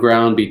common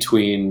ground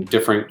between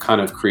different kind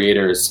of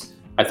creators,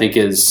 I think,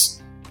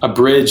 is a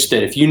bridge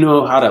that if you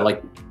know how to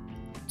like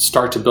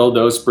start to build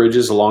those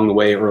bridges along the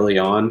way early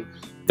on,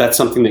 that's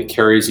something that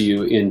carries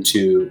you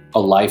into a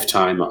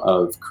lifetime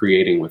of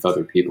creating with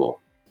other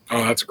people.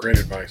 Oh, that's great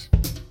advice.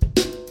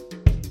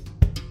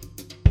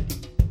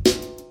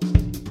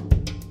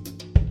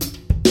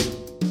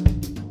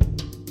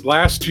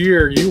 Last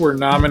year, you were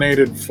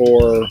nominated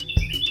for,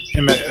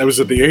 was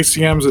it the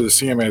ACMs or the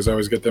CMAs? I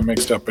always get them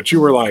mixed up, but you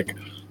were like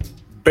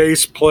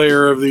bass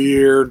player of the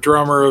year,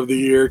 drummer of the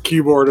year,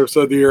 keyboardist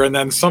of the year, and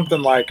then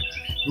something like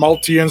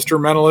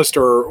multi-instrumentalist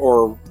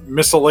or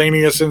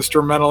miscellaneous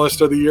instrumentalist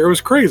of the year. It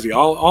was crazy,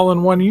 all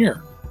in 1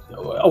 year.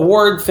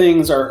 Award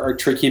things are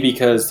tricky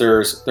because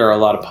there are a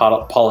lot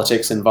of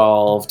politics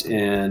involved,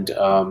 and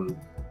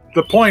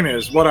the point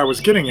is, what I was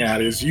getting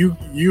at is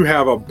you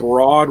have a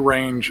broad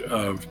range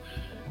of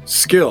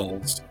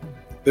skills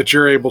that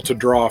you're able to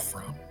draw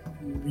from.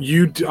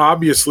 You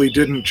obviously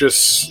didn't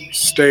just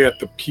stay at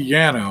the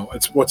piano.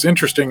 What's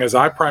interesting is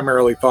I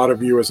primarily thought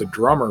of you as a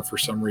drummer for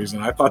some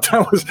reason. I thought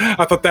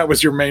that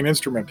was your main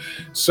instrument.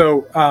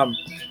 So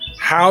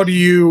how do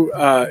you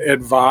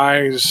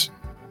advise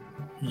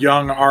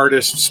young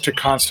artists to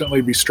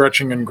constantly be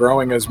stretching and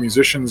growing as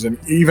musicians, and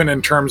even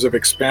in terms of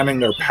expanding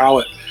their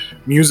palette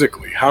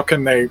musically? How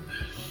can they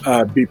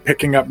be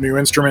picking up new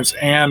instruments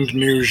and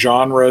new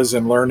genres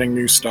and learning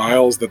new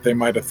styles that they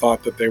might have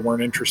thought that they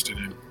weren't interested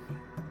in?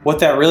 What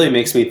that really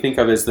makes me think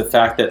of is the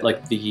fact that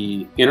like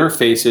the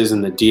interfaces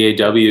and the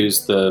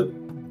DAWs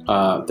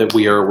that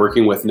we are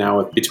working with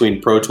now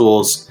between Pro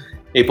Tools,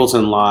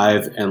 Ableton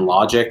Live, and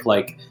Logic,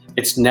 like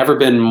it's never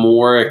been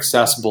more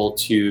accessible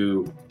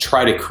to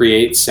try to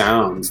create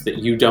sounds that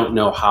you don't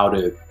know how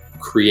to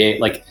create,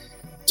 like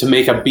to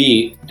make a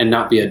beat and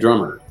not be a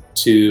drummer,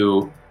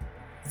 to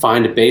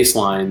find a bass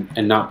line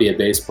and not be a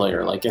bass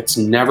player. Like it's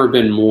never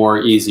been more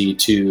easy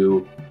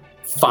to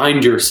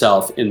find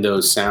yourself in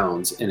those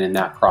sounds and in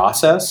that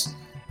process.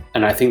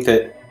 And I think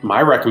that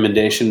my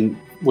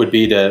recommendation would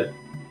be to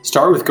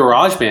start with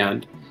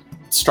GarageBand,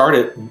 start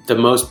at the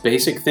most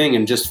basic thing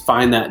and just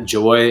find that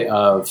joy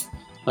of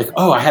like,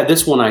 oh, I had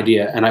this one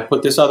idea and I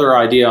put this other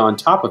idea on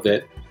top of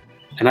it.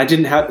 And I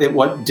didn't have it,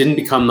 what didn't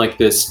become like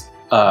this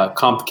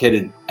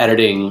complicated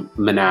editing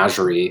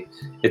menagerie.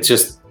 It's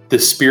just the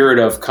spirit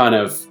of kind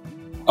of,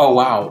 oh,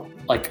 wow,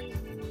 like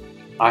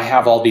I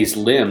have all these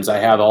limbs, I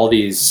have all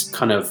these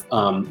kind of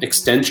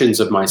extensions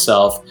of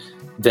myself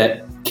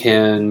that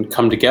can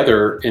come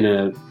together in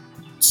a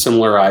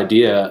similar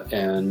idea.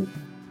 And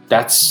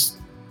that's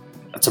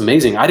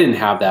amazing. I didn't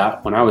have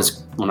that when I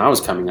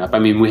was coming up. I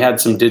mean, we had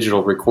some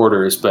digital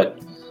recorders, but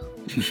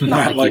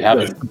not like you have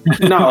it.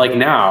 Not like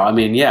now. I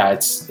mean, yeah,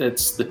 it's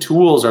the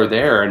tools are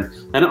there,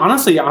 and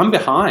honestly, I'm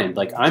behind.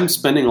 Like I'm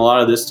spending a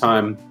lot of this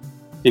time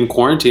in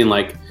quarantine,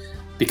 like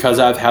because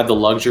I've had the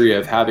luxury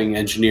of having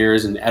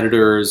engineers and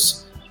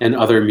editors and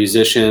other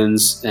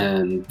musicians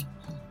and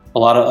a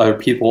lot of other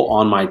people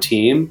on my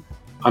team.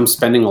 I'm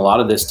spending a lot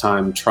of this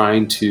time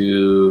trying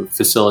to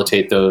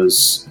facilitate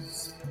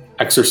those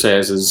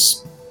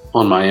exercises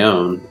on my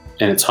own,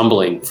 and it's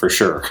humbling for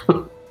sure.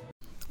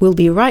 We'll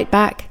be right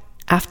back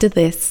after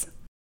this.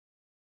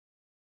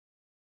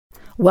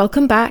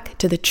 Welcome back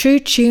to the True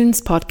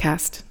Tunes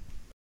podcast.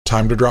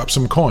 Time to drop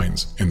some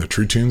coins in the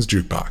True Tunes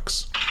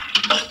jukebox.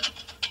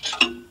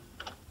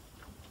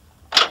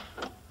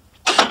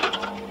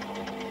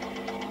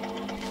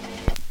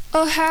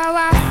 Oh, how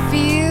I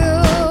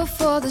feel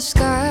for the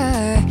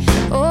sky,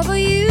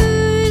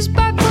 overused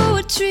by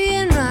poetry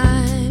and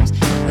rhymes.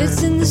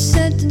 It's in the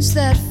sentence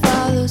that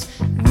follows,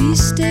 we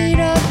stayed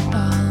up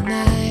all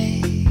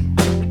night.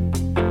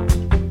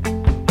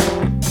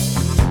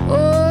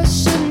 Oh,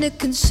 shouldn't it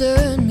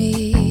concern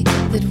me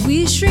that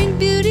we shrink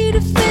beauty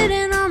to fit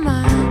in our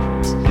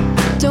minds?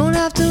 Don't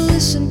have to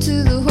listen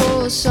to the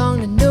whole song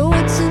to know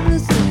what's in the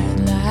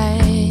third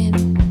line.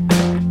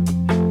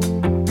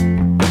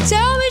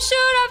 Tell me,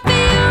 should I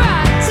feel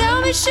right?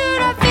 Tell me,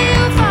 should I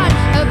feel fine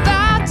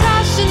about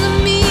tossing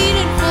the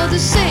meaning for the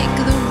sake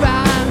of the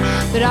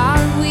rhyme? But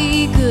aren't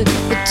we good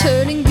at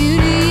turning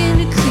beauty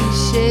into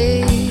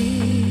cliche?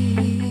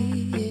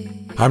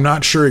 I'm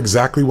not sure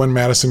exactly when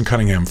Madison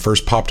Cunningham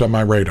first popped on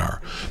my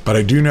radar, but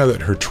I do know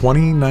that her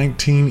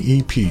 2019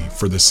 EP,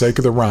 For the Sake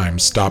of the Rhyme,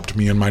 stopped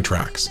me in my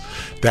tracks.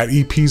 That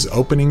EP's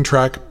opening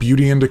track,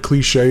 Beauty into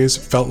Cliches,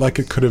 felt like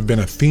it could have been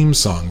a theme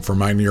song for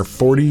my near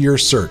 40-year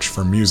search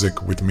for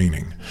music with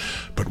meaning.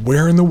 But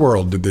where in the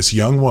world did this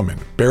young woman,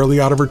 barely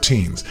out of her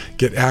teens,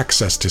 get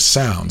access to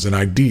sounds and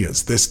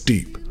ideas this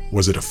deep?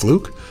 Was it a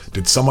fluke?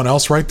 Did someone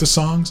else write the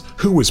songs?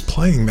 Who was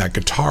playing that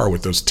guitar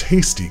with those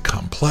tasty,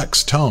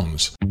 complex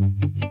tones?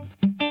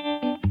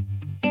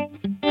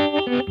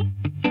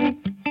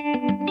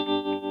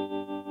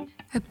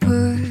 I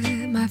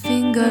put my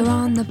finger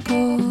on the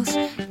pulse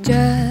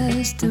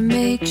just to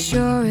make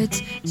sure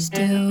it's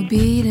still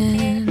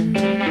beating.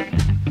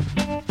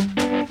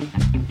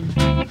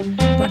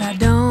 But I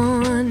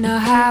don't know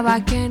how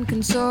I can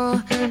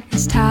console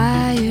this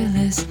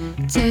tireless,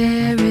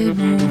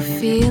 terrible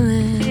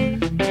feeling.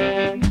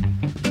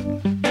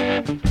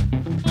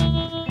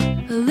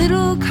 A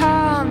little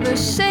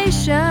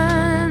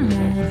conversation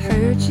won't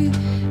hurt you.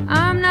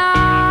 I'm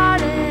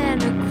not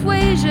an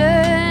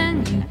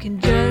equation you can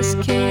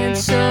just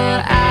cancel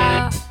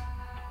out.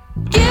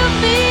 Give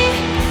me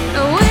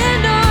a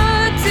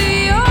window to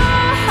your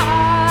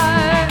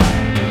heart,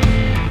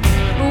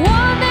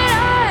 one that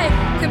I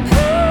can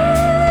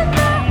put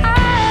my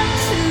eye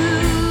to.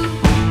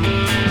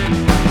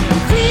 A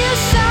clear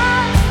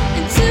shot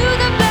into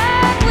the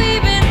black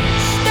we've been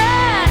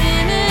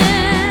standing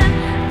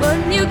in. But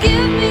you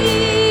give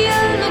me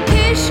a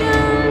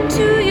location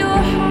to your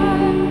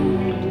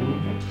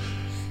heart.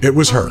 It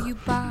was her,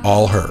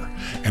 all her.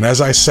 And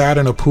as I sat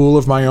in a pool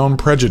of my own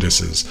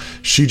prejudices,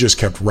 she just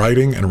kept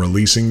writing and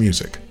releasing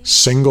music,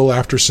 single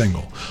after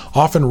single,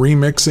 often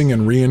remixing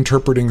and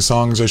reinterpreting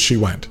songs as she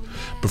went,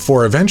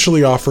 before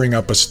eventually offering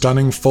up a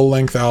stunning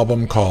full-length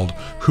album called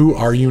Who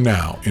Are You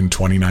Now in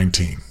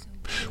 2019.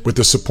 With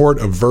the support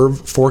of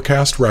Verve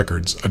Forecast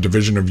Records, a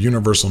division of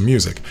Universal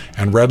Music,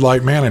 and Red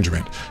Light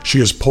Management, she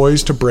is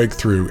poised to break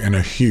through in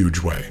a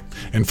huge way.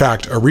 In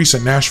fact, a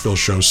recent Nashville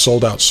show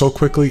sold out so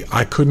quickly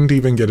I couldn't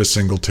even get a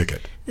single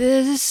ticket.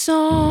 There's a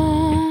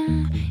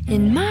song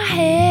in my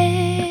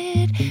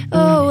head,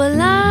 oh, a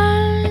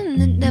line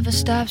that never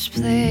stops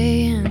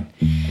playing.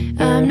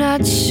 I'm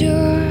not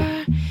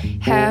sure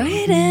how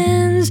it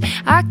ends.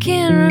 I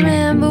can't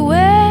remember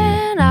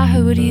when I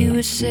heard what you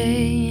were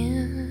saying.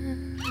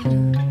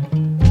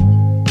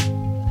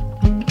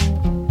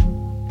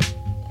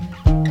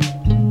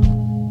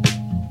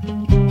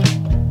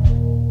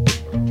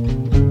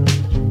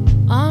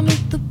 I'll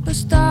make the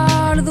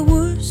start of the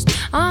worst.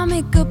 I'll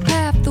make up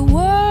half the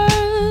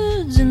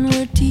words and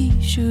where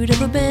t-shirt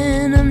ever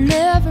been I've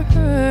never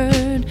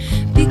heard,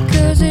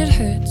 because it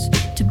hurts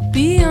to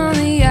be on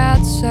the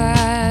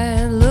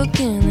outside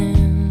looking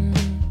in.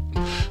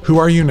 Who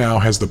Are You Now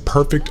has the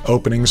perfect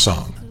opening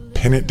song,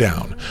 Pin It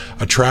Down,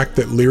 a track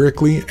that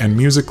lyrically and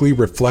musically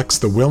reflects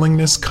the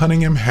willingness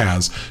Cunningham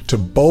has to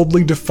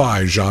boldly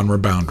defy genre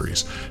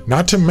boundaries,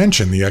 not to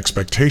mention the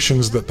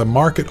expectations that the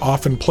market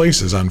often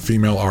places on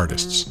female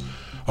artists.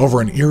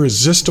 Over an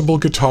irresistible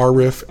guitar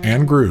riff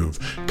and groove,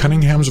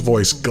 Cunningham's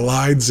voice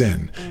glides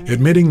in,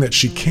 admitting that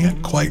she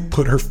can't quite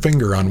put her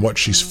finger on what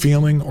she's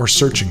feeling or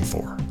searching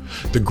for.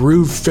 The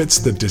groove fits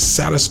the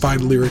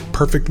dissatisfied lyric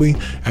perfectly,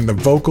 and the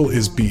vocal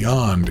is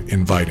beyond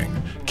inviting,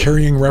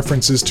 carrying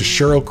references to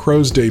Sheryl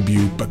Crow's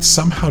debut, but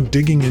somehow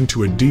digging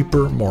into a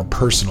deeper, more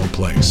personal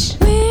place.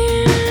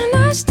 When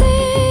I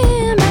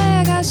stand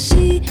back, I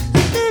see a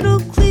little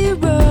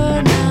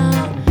clearer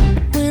now.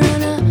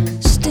 When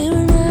I'm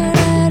staring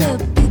right at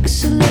a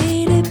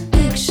pixelated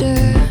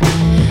picture.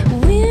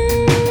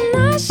 When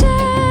I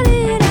said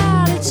it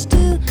out, it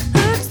still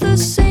hurts the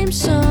same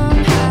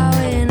somehow.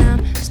 And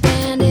I'm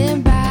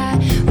standing by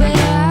where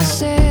I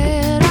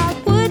said I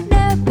would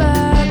never be.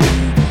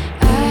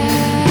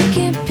 I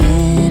can't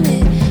pin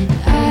it,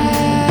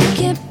 I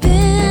can't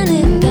pin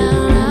it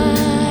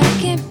down, I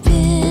can't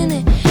pin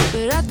it.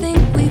 But I think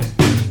we've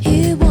been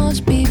here once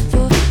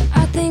before.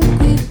 I think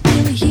we've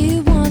been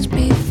here once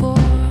before.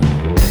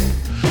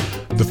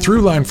 The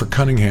through line for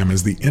Cunningham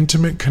is the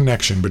intimate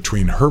connection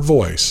between her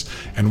voice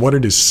and what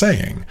it is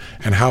saying,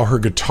 and how her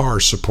guitar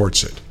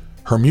supports it.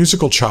 Her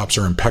musical chops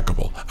are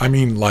impeccable. I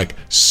mean, like,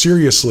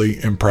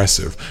 seriously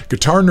impressive.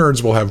 Guitar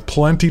nerds will have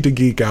plenty to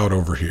geek out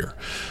over here.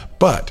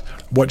 But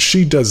what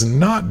she does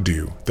not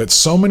do, that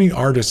so many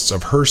artists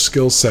of her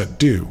skill set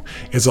do,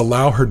 is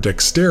allow her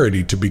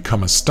dexterity to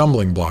become a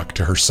stumbling block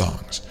to her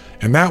songs.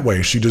 And that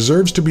way, she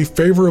deserves to be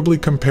favorably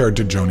compared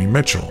to Joni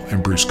Mitchell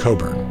and Bruce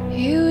Cockburn.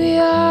 Here we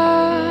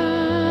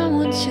are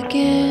once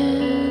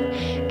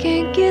again.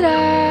 Can't get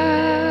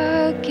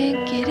out,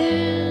 can't get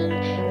in.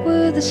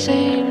 We're the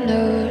same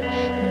note,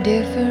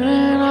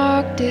 different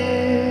octaves.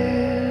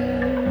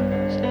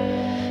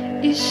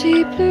 You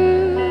see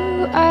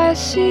blue, I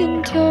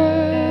see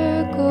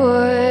turquoise.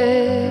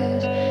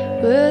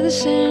 We're the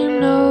same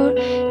note,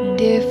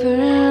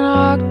 different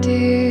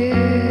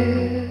octaves.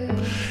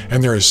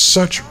 And there is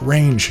such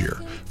range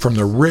here, from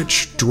the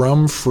rich,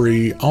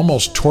 drum-free,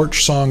 almost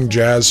torch song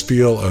jazz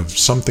feel of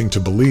Something to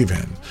Believe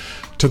In,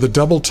 to the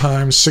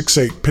double-time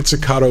 6/8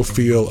 pizzicato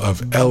feel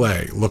of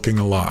LA Looking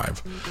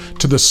Alive,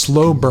 to the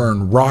slow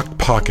burn rock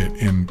pocket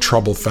in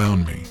Trouble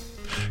Found Me.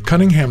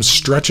 Cunningham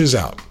stretches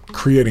out,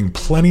 creating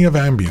plenty of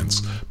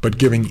ambience, but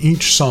giving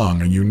each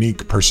song a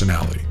unique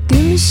personality. Give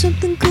me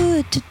something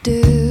good to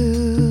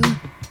do.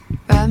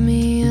 Write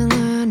me a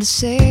line to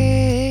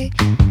say.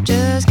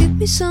 Just give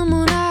me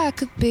someone I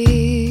could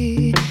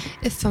be.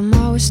 if I'm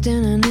always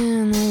standing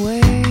in the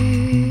way?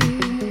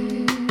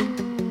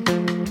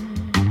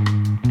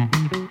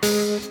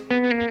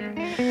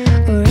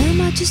 Or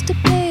am I just a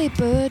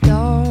paper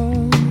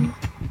doll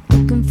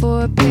looking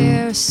for a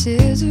pair of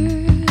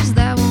scissors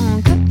that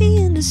won't cut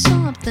me into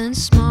something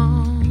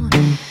small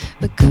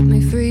but cut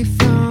me free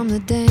from the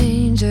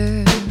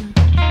danger?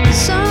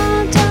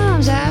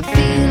 Sometimes I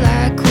feel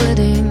like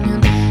quitting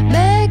and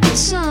making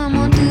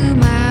someone do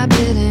my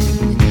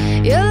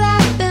bidding. You're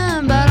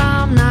laughing, but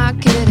I'm not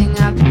kidding.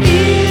 I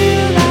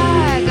feel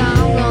like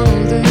I'm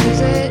gonna lose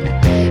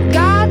it.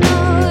 God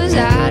knows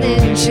I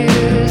didn't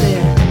choose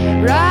it.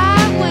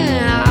 Right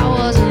when I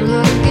wasn't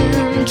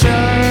looking,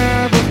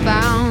 trouble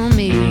found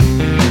me.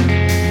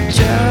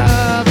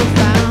 Trouble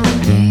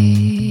found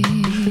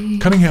me.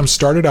 Cunningham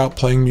started out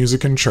playing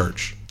music in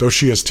church. Though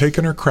she has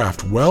taken her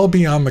craft well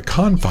beyond the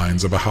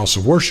confines of a house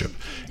of worship,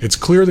 it's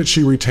clear that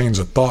she retains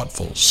a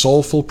thoughtful,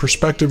 soulful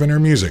perspective in her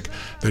music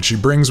that she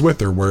brings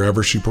with her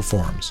wherever she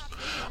performs.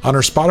 On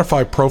her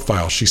Spotify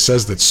profile, she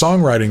says that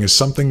songwriting is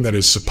something that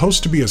is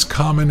supposed to be as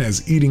common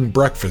as eating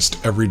breakfast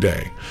every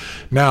day.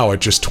 Now, at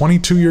just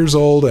 22 years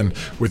old and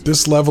with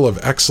this level of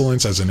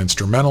excellence as an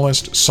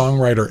instrumentalist,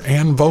 songwriter,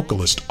 and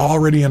vocalist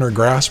already in her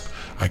grasp,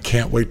 I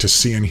can't wait to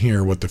see and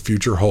hear what the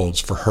future holds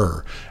for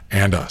her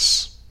and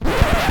us.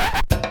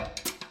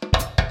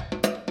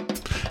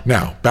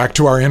 Now, back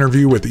to our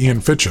interview with Ian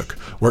Fitchuk,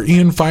 where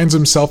Ian finds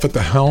himself at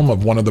the helm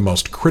of one of the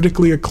most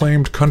critically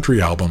acclaimed country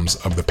albums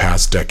of the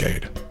past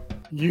decade.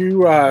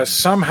 You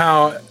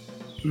somehow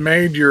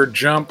made your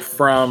jump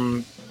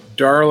from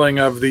darling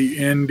of the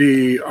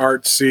indie,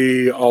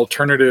 artsy,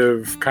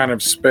 alternative kind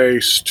of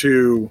space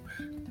to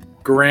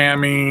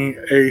Grammy,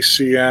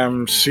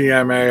 ACM,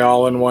 CMA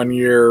all in 1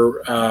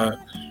 year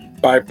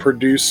by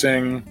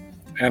producing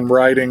and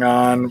writing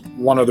on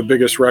one of the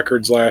biggest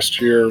records last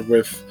year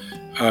with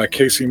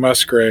Kacey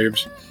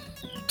Musgraves.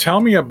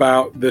 Tell me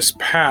about this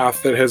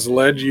path that has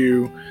led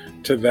you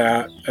to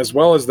that, as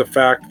well as the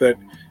fact that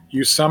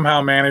you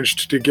somehow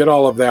managed to get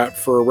all of that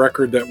for a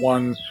record that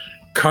won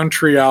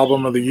Country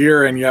Album of the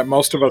Year, and yet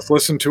most of us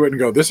listen to it and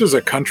go, "This is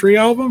a country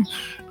album?"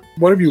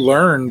 What have you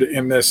learned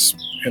in this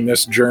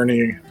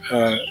journey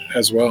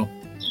as well?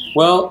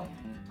 Well,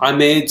 I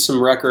made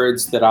some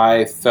records that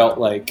I felt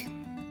like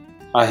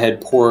I had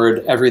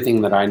poured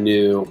everything that I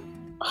knew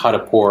how to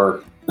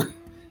pour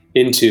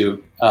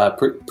into,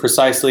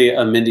 precisely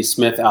a Mindy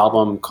Smith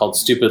album called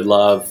Stupid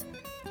Love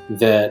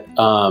that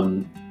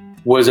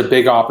was a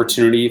big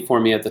opportunity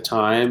for me at the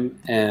time.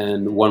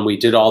 And when we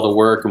did all the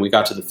work and we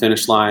got to the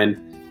finish line,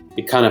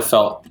 it kind of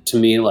felt to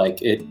me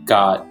like it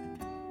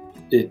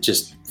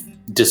just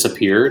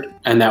disappeared.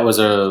 And that was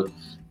a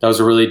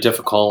really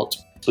difficult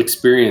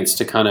experience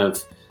to kind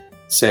of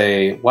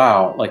say,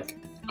 wow, like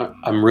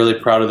I'm really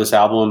proud of this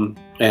album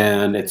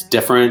and it's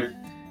different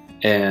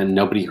and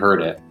nobody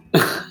heard it.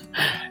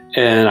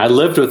 And I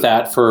lived with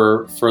that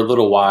for a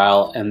little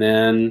while. And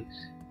then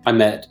I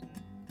met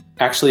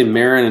actually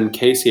Maren and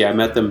Kacey. I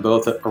met them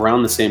both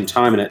around the same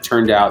time. And it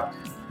turned out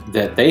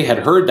that they had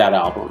heard that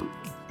album,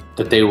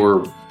 that they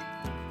were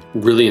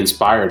really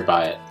inspired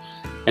by it.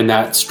 And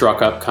that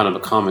struck up kind of a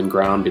common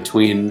ground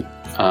between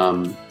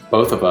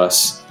both of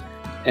us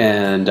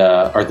and,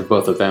 or the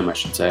both of them, I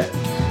should say.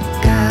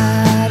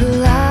 Got a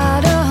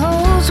lot of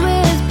holes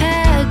with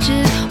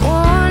patches,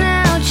 worn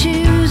out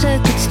shoes I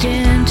could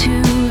stand to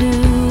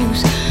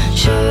lose,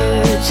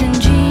 shirts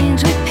and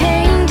jeans with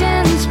paint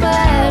and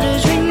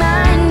splatters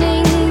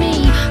reminding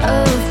me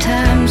of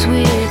times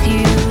with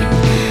you.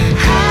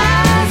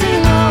 Highs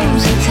and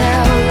lows, it's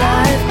how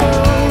life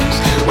goes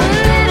when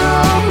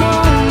little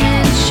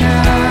moments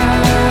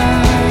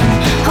shine.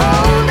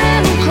 Hold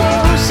them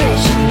close, they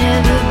should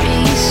never be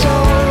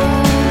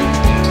sold,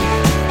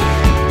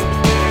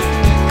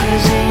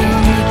 'cause they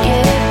only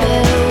get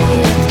better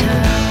with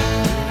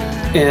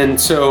time. And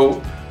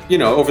so,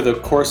 over the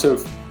course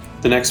of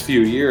the next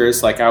few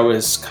years, like I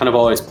was kind of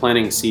always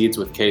planting seeds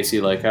with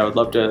Kacey. Like I would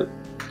love to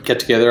get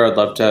together. I'd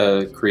love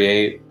to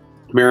create.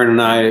 Maren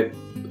and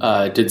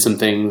I did some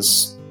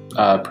things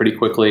pretty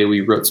quickly.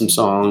 We wrote some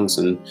songs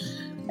and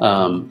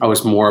I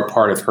was more a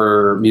part of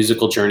her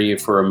musical journey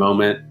for a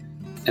moment.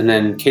 And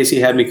then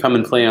Kacey had me come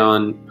and play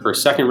on her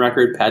second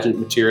record, Pageant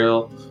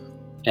Material,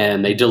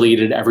 and they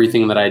deleted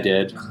everything that I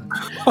did.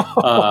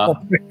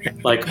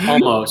 Like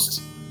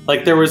almost.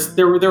 Like there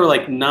were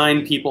like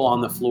 9 people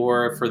on the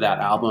floor for that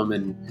album,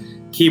 and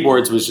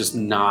keyboards was just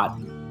not.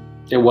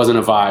 It wasn't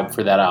a vibe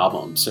for that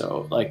album.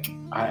 So like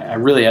I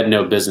really had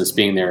no business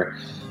being there.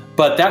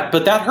 But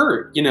that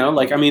hurt,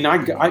 Like I mean,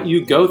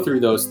 you go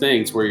through those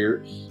things where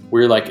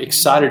you're like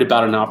excited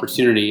about an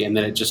opportunity, and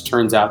then it just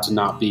turns out to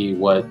not be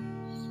what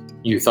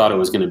you thought it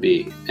was going to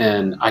be.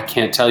 And I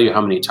can't tell you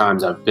how many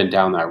times I've been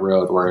down that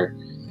road where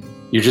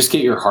you just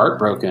get your heart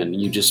broken.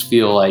 You just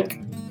feel like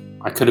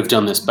I could have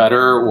done this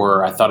better,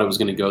 or I thought it was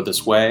going to go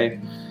this way.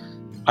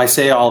 I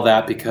say all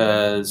that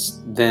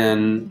because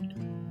then,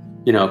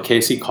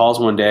 Kacey calls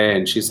one day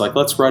and she's like,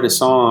 let's write a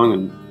song.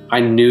 And I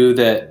knew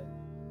that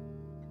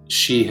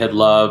she had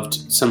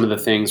loved some of the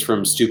things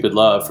from Stupid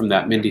Love, from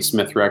that Mindy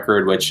Smith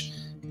record, which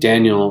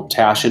Daniel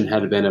Tashin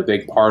had been a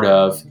big part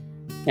of.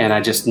 And I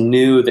just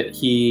knew that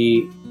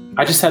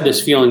I just had this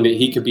feeling that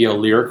he could be a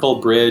lyrical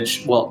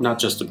bridge. Well, not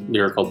just a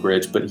lyrical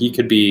bridge, but he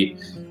could be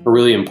a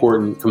really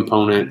important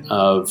component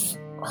of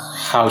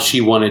how she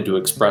wanted to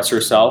express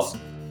herself.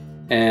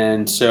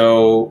 And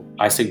so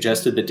I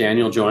suggested that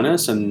Daniel join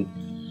us, and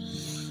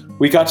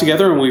we got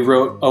together and we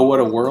wrote Oh What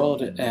a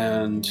World.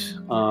 And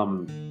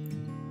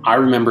I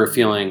remember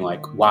feeling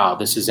like, wow,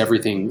 this is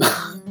everything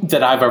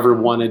that I've ever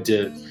wanted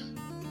to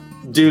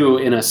do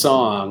in a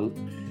song.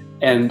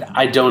 And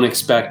I don't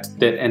expect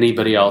that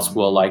anybody else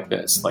will like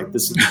this. Like,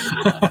 this is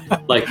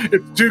like,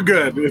 it's too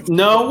good.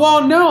 No,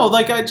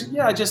 like, I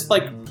just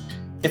like,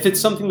 if it's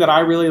something that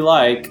I really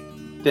like,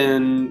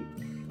 then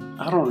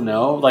I don't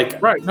know. Like,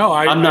 right. No,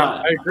 I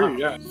agree.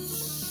 Yeah.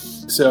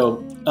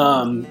 So,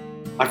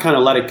 I kind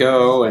of let it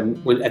go.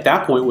 And at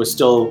that point was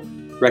still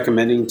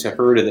recommending to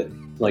her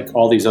like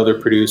all these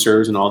other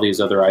producers and all these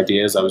other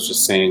ideas. I was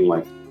just saying,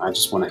 like, I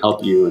just want to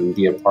help you and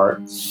be a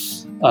part.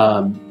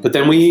 But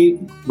then we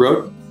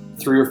wrote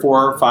 3 or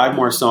 4 or 5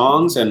 more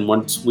songs. And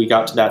once we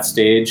got to that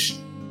stage,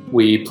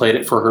 we played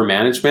it for her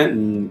management,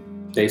 and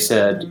they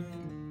said,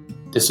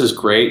 this is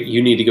great.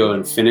 You need to go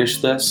and finish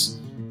this.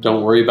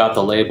 Don't worry about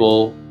the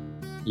label.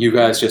 You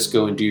guys just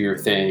go and do your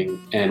thing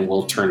and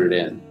we'll turn it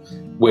in.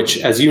 Which,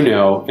 as you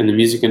know, in the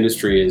music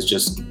industry is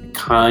just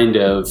kind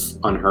of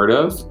unheard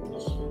of,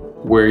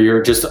 where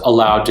you're just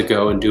allowed to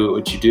go and do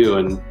what you do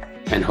and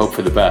hope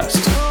for the best.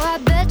 Oh, I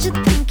bet you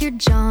think you're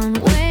John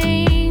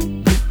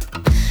Wayne,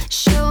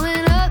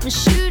 showing up and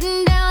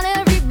shooting down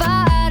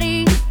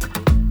everybody.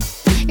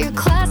 You're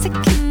classic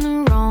in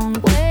the wrong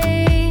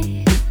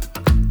way,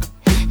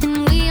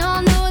 and we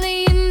all know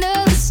the end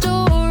of the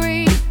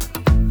story.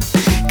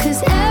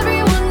 'Cause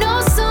everyone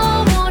knows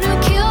someone who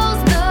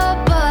kills the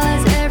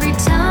buzz every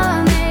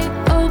time they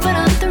open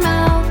up their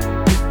mouth.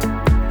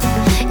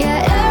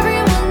 Yeah,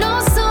 everyone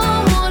knows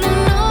someone who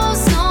knows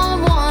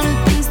someone who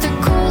thinks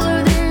they're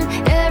cooler than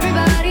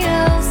everybody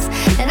else.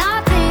 And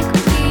I think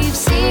we've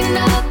seen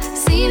enough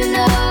to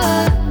know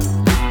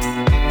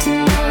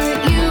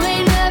that you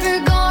ain't never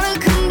gonna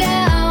come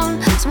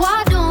down. So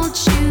why don't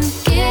you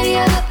giddy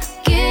up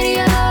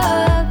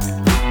and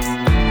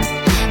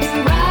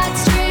ride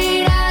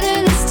straight out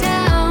of this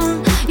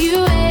town,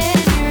 you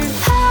and your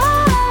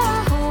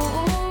heart.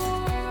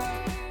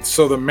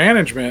 So the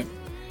management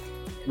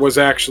was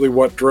actually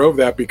what drove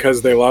that,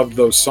 because they loved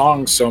those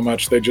songs so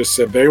much. They just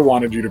said they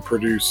wanted you to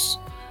produce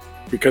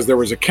because there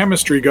was a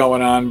chemistry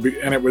going on,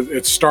 and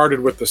it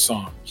started with the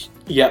songs.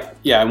 Yep.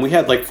 Yeah. And we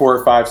had like 4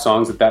 or 5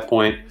 songs at that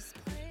point.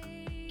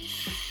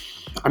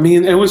 I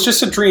mean, it was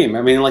just a dream.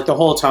 I mean, like, the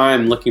whole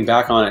time looking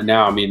back on it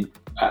now, I mean,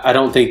 I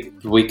don't think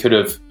we could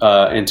have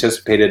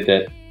anticipated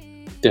that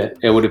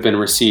it would have been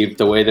received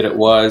the way that it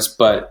was,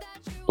 but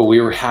we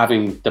were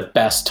having the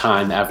best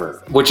time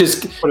ever, which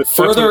is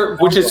further,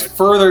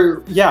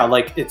 yeah,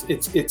 like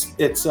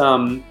it's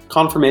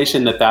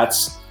confirmation that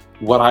that's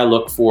what I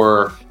look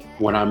for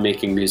when I'm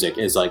making music.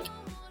 Is like,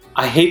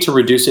 I hate to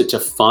reduce it to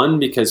fun,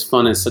 because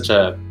fun is such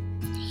a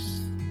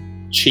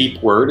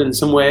cheap word in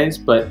some ways,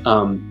 but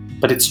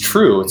it's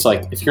true. It's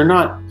like, if you're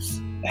not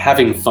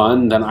having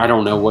fun, then I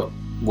don't know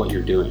what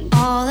you're doing.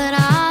 All that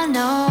I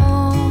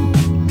know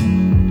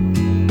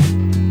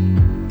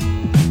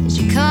is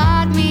you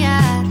caught me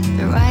at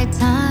the right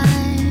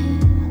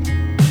time.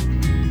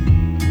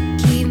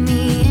 Keep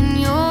me in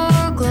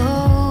your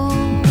glow,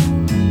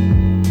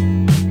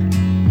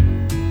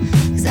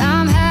 'cause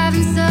I'm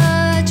having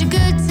such a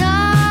good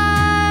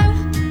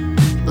time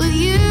with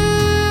you.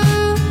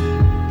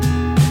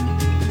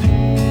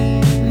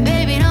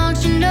 Baby,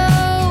 don't you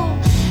know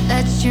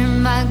that you're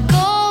my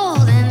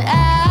golden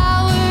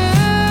hour,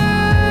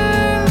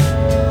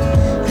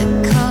 the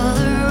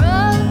color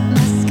of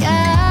my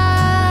sky.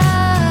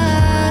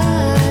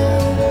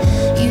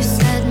 You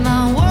set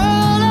my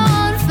world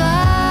on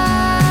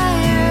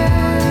fire,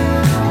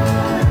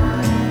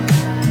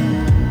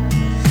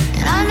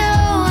 and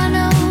I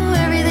know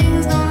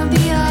everything's gonna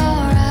be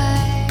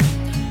alright.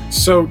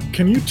 So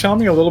can you tell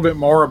me a little bit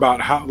more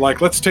about how,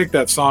 like, let's take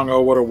that song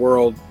Oh What a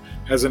World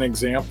as an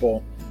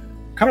example.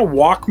 Kind of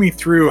walk me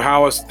through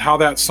how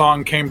that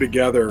song came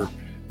together,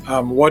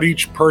 what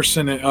each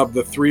person of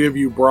the 3 of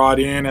you brought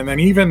in, and then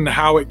even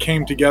how it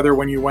came together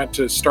when you went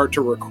to start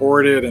to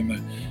record it,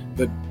 and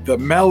the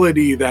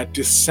melody, that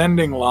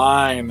descending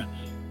line,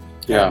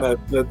 Yeah. and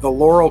the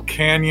Laurel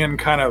Canyon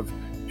kind of,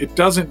 it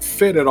doesn't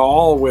fit at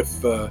all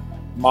with the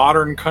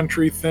modern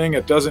country thing.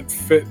 It doesn't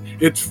fit.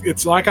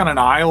 It's like on an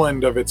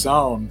island of its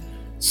own.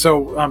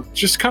 So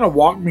just kind of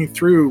walk me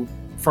through,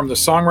 from the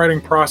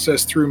songwriting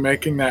process through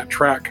making that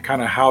track,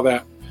 kind of how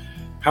that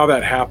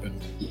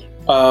happened.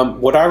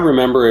 What I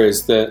remember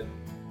is that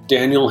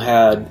Daniel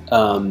had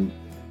kind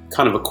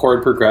of a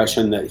chord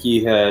progression that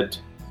he had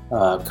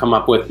come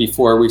up with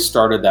before we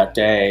started that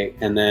day.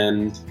 And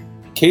then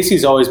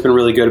Casey's always been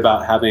really good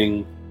about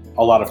having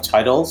a lot of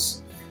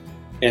titles.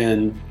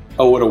 And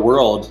Oh What a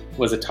World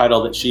was a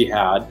title that she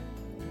had.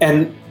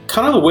 And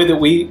kind of the way that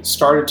we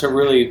started to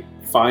really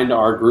find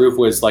our groove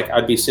was like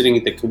I'd be sitting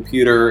at the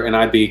computer and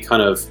I'd be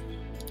kind of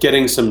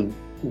getting some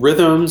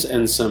rhythms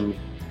and some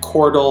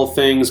chordal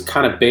things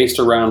kind of based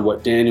around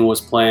what Daniel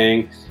was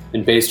playing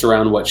and based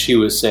around what she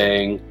was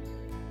saying.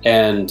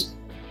 And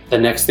the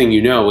next thing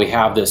you know, we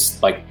have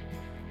this like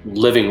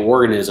living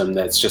organism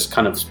that's just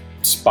kind of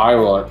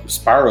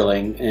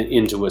spiraling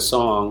into a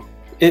song.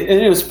 And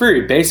it was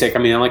very basic. I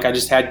mean, like I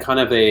just had kind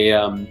of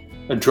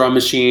a drum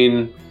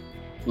machine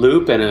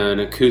loop and an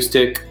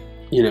acoustic,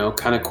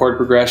 kind of chord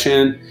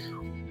progression.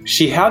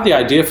 She had the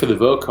idea for the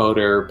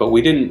vocoder, but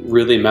we didn't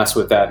really mess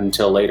with that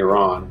until later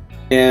on.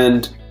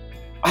 And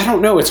I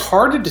don't know, it's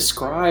hard to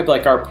describe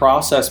like our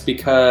process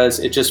because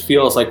it just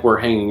feels like we're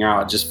hanging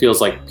out. It just feels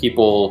like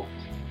people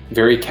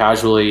very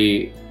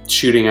casually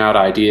shooting out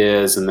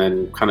ideas and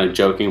then kind of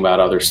joking about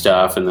other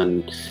stuff and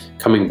then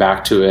coming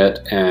back to it.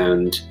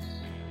 And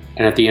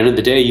at the end of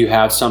the day, you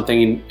have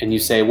something and you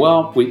say,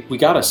 well, we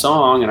got a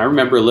song. And I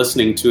remember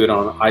listening to it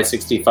on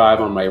I-65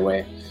 on my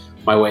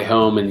way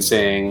home and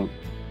saying,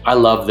 I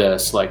love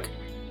this. Like,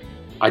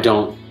 I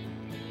don't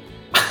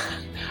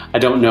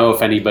know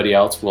if anybody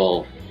else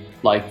will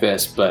like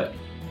this, but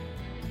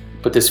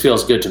this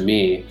feels good to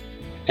me.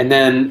 And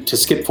then to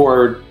skip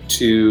forward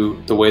to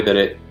the way that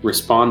it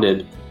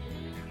responded,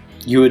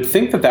 you would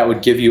think that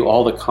would give you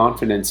all the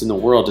confidence in the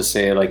world to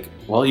say like,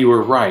 well, you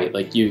were right.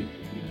 Like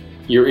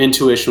your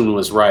intuition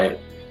was right.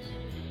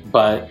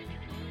 But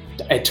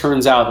it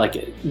turns out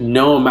like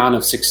no amount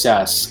of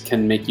success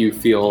can make you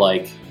feel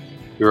like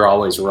you're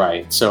always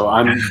right. So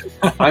I'm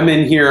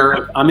in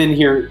here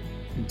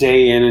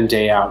day in and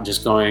day out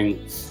just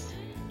going,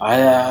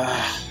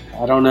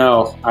 I don't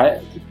know.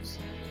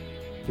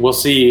 We'll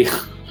see.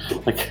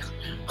 Like,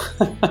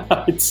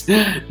 it's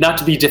not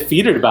to be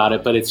defeated about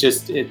it, but it's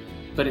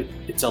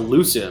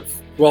elusive.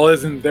 Well,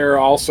 isn't there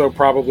also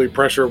probably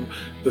pressure?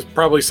 There's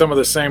probably some of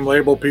the same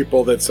label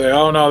people that say,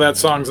 "Oh no, that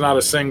song's not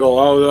a single.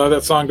 Oh,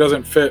 that song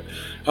doesn't fit.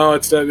 Oh,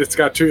 it's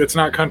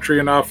not country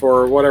enough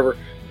or whatever."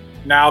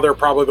 Now they're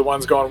probably the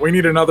ones going, "We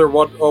need another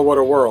What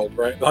a World,"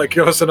 right? Like,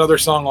 give us another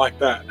song like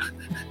that.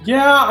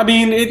 Yeah, I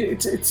mean,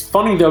 it's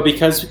funny though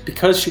because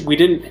we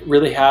didn't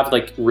really have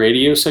like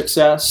radio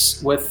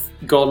success with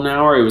Golden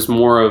Hour. It was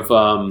more of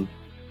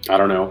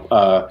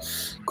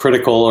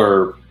critical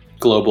or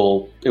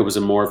global. It was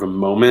more of a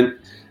moment.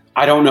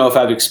 I don't know if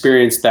I've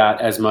experienced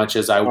that as much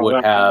as I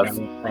would have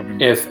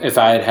if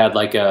I had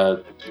like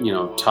a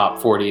top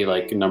 40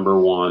 like number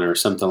one or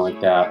something like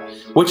that,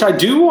 which I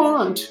do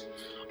want.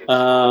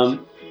 I'll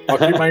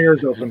keep my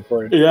ears open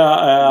for you.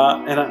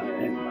 Yeah,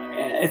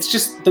 it's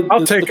just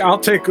I'll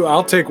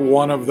take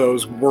one of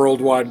those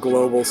worldwide,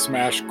 global,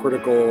 smash,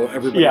 critical.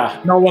 Everybody,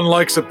 no one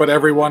likes it, but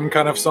everyone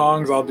kind of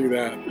songs. I'll do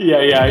that.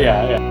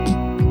 Yeah.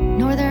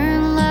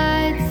 Northern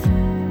lights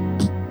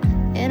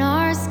in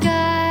our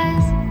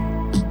skies,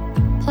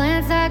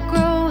 plants that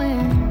grow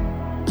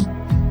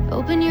in,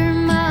 open your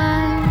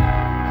mind,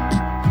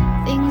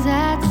 things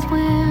that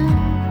swim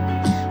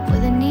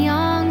with a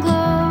neon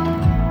glow,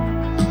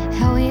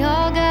 how we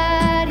all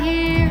got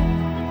here,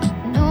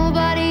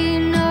 nobody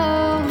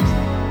knows,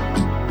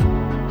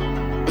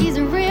 these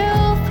are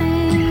real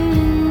things,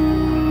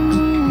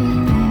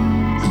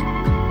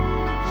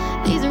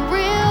 these are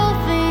real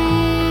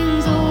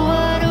things, oh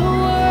what a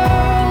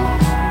world,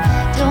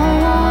 don't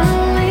wanna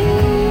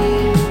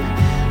leave,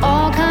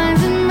 all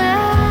kinds of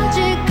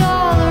magic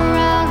all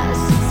around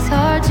us, it's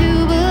hard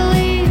to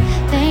believe,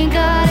 thank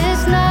God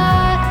it's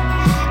not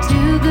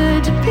too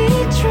good to be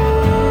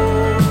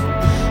true,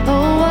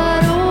 oh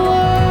what a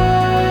world,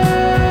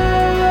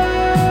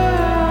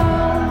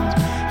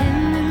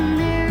 and then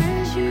there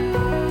is you.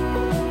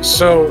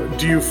 So,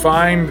 do you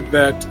find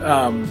that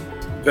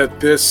that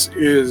this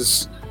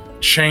is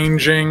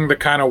changing the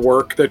kind of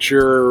work that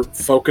you're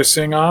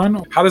focusing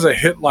on? How does a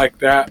hit like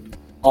that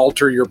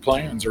alter your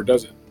plans, or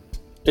does it?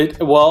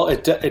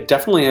 It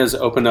definitely has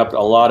opened up a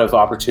lot of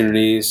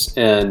opportunities,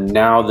 and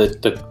now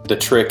the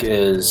trick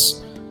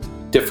is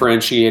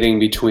differentiating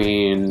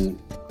between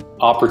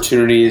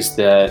opportunities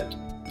that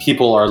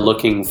people are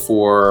looking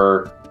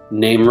for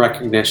name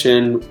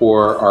recognition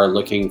or are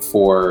looking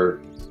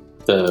for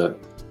the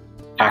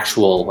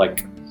actual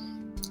like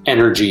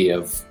energy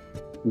of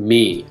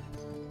me,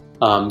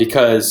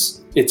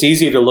 because it's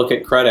easy to look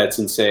at credits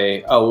and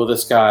say, oh well,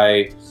 this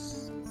guy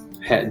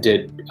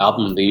did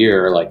album of the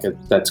year, like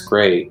that's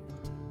great,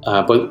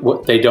 but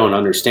what they don't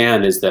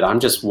understand is that I'm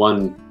just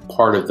one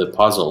part of the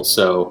puzzle.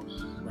 So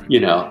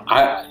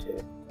I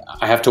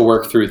have to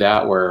work through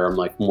that, where I'm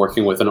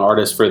working with an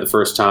artist for the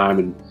first time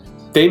and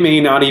they may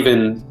not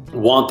even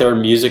want their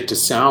music to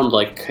sound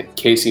like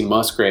Casey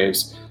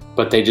Musgraves,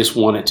 but they just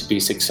want it to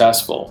be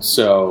successful.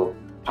 So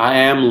I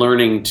am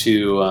learning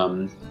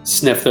to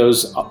sniff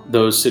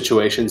those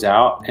situations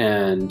out,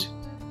 and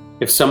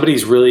if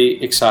somebody's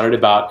really excited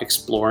about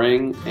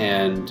exploring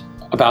and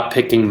about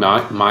picking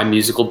my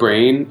musical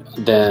brain,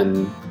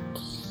 then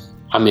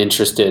I'm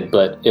interested.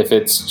 But if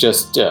it's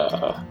just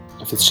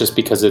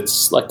because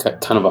it's like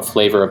kind of a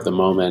flavor of the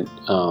moment,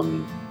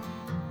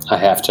 I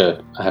have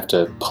to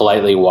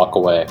politely walk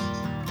away.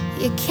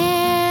 You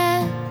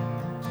can't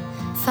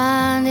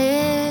find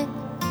it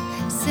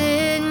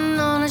sitting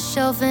on a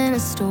shelf in a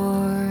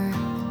store.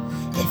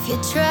 If you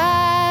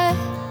try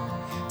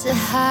to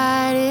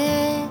hide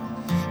it,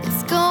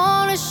 it's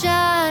gonna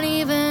shine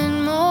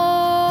even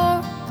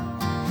more.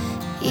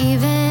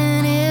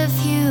 Even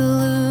if you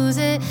lose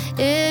it,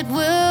 it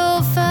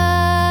will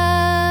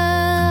find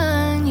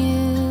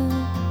you.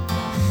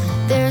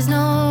 There's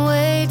no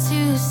way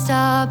to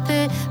stop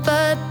it,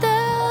 but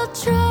they'll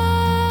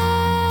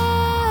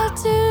try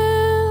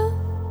to.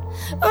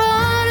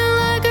 Running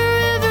like a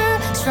river,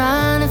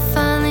 trying to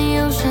find the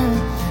ocean.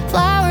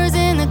 Flowers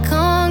in the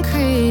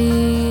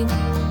concrete,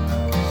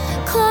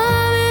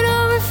 climbing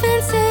over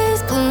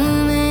fences,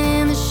 blooming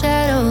in the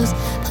shadows,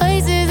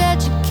 places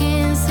that you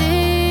can't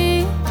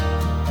see.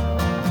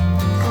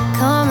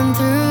 Coming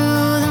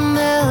through the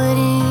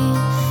melody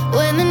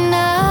when the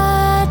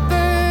night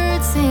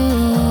bird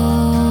sings.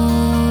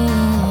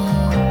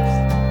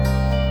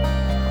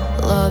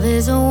 Love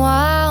is a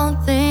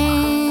wild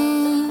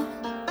thing.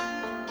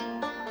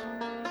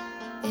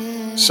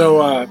 Yeah.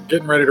 So,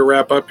 getting ready to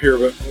wrap up here,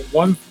 but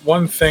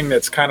one thing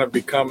that's kind of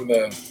become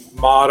the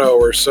motto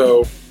or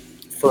so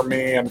for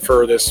me and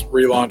for this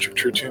relaunch of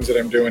True Tunes that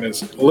I'm doing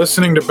is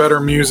listening to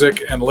better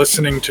music and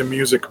listening to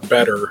music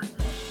better.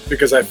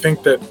 Because I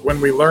think that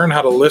when we learn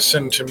how to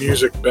listen to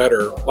music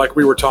better, like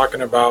we were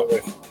talking about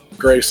with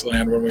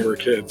Graceland when we were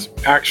kids,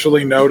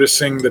 actually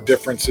noticing the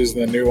differences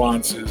and the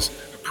nuances,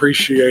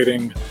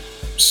 appreciating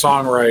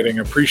songwriting,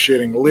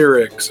 appreciating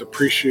lyrics,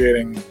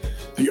 appreciating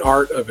the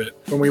art of it.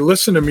 When we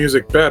listen to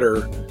music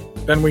better,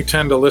 then we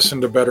tend to listen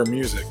to better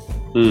music.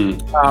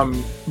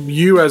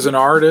 You as an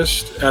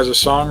artist, as a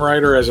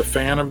songwriter, as a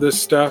fan of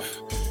this stuff,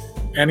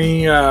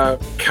 any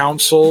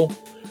counsel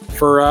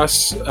for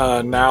us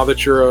now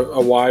that you're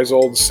a wise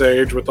old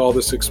sage with all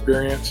this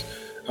experience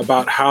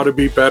about how to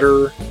be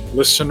better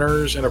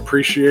listeners and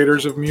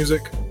appreciators of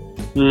music?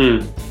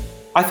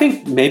 I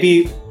think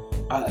maybe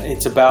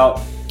it's about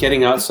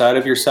getting outside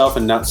of yourself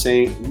and not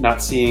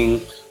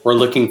seeing or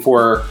looking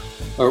for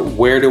or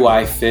where do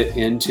I fit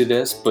into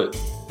this, but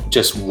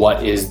just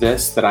what is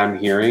this that I'm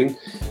hearing?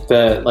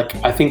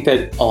 I think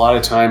that a lot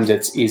of times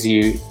it's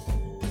easy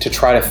to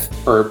try to,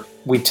 or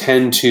we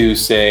tend to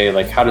say,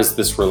 like, how does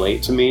this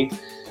relate to me?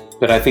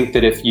 But I think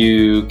that if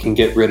you can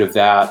get rid of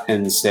that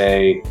and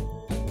say,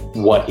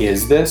 what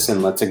is this?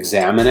 And let's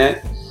examine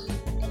it.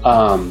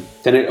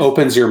 Then it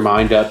opens your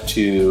mind up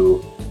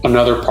to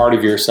another part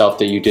of yourself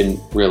that you didn't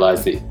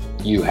realize that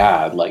you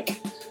had.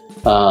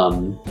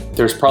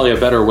 There's probably a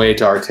better way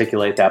to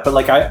articulate that.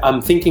 But I'm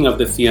thinking of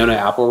the Fiona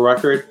Apple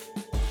record.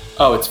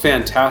 Oh, it's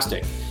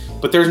fantastic.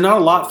 But there's not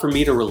a lot for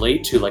me to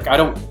relate to.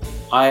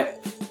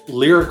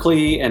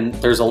 Lyrically, and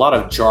there's a lot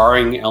of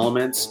jarring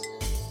elements,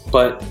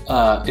 but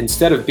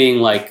instead of being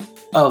like,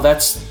 oh,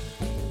 that's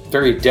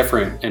very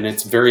different and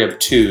it's very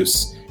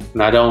obtuse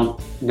and I don't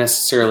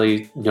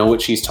necessarily know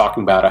what she's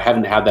talking about, I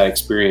haven't had that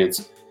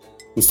experience.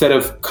 Instead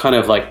of kind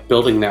of like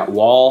building that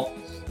wall,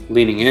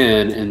 leaning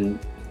in and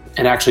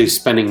actually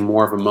spending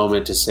more of a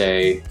moment to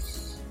say,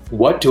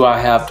 what do I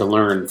have to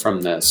learn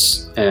from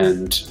this?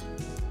 And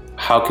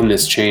how can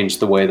this change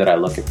the way that I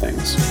look at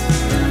things?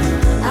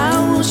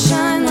 I will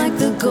shine like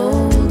the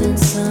golden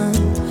sun.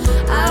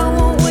 I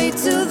won't wait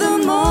till the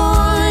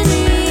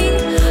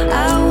morning.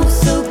 I will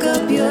soak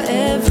up your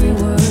every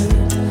word,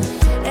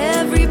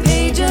 every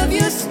page of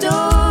your story.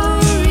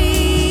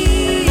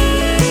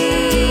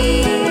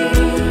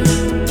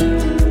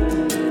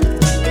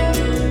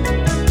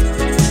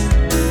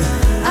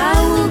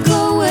 I will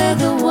go where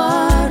the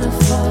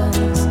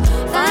waterfalls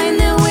find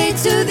their way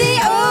to the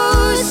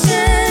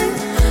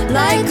ocean,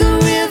 like a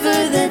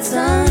river that's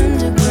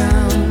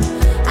underground.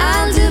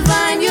 I'll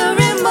divine your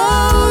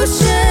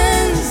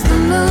emotions. The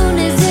moon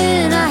is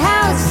in our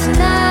house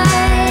tonight.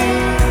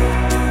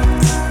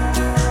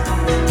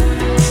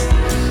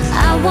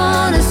 I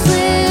wanna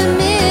swim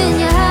in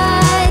your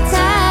high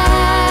tide.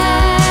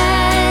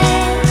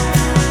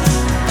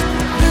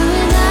 You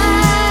and I,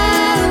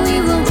 we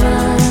will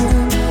run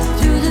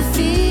through the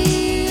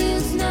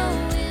fields,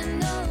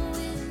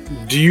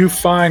 knowing. Do you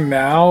find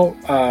now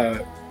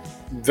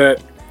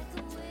that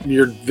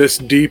you're this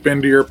deep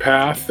into your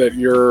path, that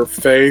your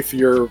faith,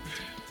 your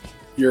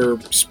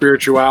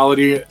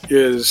spirituality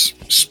is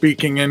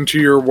speaking into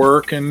your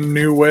work in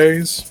new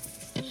ways?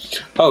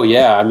 Oh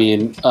yeah, I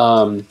mean,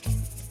 I'm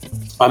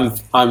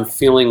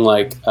feeling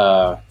like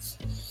I'm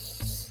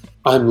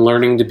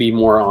learning to be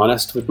more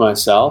honest with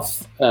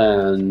myself,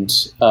 and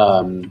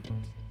I'll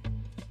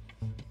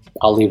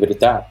leave it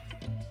at that.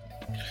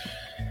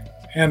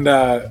 And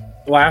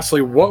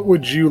lastly, what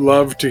would you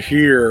love to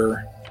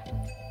hear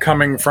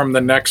coming from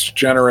the next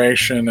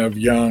generation of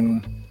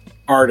young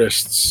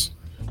artists?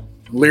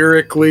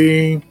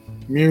 Lyrically,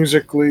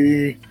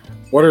 musically,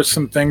 what are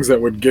some things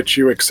that would get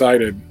you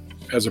excited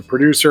as a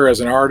producer, as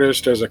an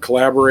artist, as a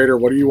collaborator?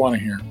 What do you want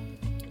to hear?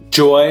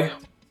 Joy,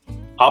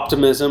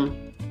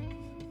 optimism,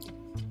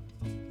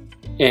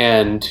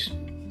 and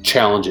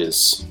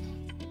challenges.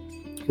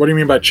 What do you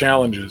mean by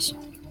challenges?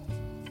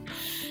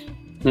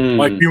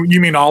 Like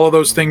you mean all of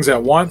those things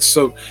at once?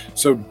 So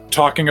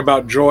talking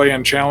about joy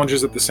and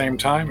challenges at the same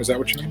time, is that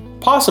what you mean?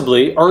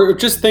 Possibly, or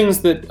just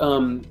things that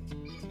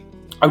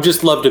I would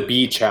just love to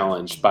be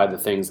challenged by the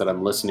things that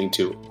I'm listening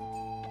to.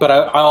 But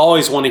I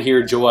always want to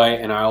hear joy,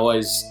 and I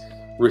always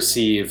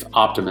receive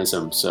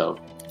optimism. So,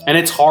 and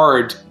it's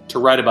hard to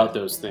write about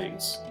those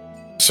things.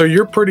 So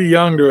you're pretty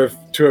young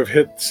to have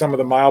hit some of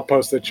the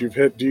mileposts that you've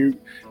hit. Do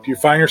you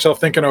find yourself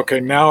thinking, okay,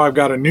 now I've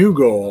got a new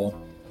goal?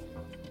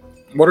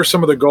 What are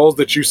some of the goals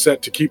that you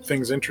set to keep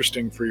things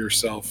interesting for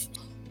yourself?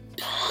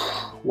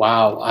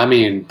 Wow. I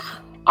mean,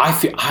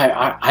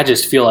 I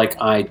just feel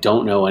like I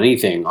don't know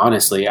anything,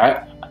 honestly.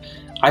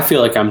 I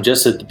feel like I'm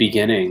just at the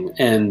beginning,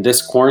 and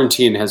this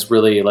quarantine has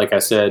really, like I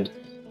said,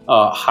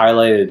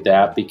 highlighted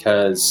that,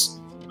 because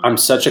I'm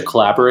such a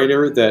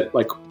collaborator that,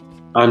 like,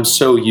 I'm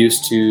so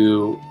used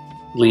to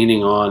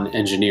leaning on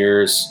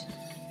engineers,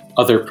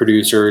 other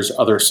producers,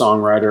 other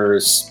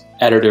songwriters,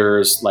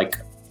 editors, like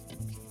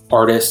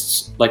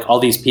artists, like all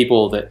these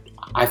people that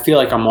I feel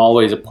like I'm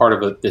always a part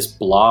of this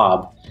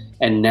blob.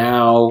 And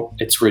now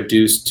it's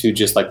reduced to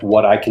just like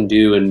what I can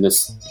do in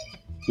this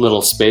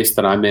little space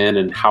that I'm in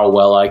and how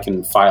well I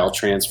can file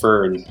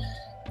transfer. And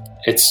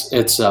it's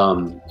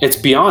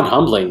beyond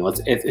humbling.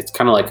 It's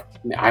kind of like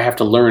I have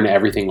to learn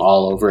everything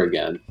all over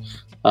again.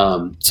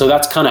 So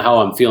that's kind of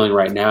how I'm feeling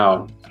right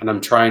now. And I'm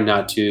trying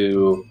not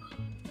to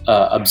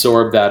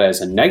absorb that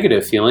as a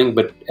negative feeling,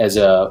 but as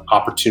an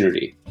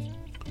opportunity.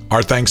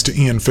 Our thanks to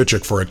Ian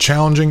Fitchick for a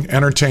challenging,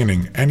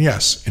 entertaining, and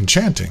yes,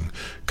 enchanting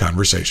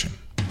conversation.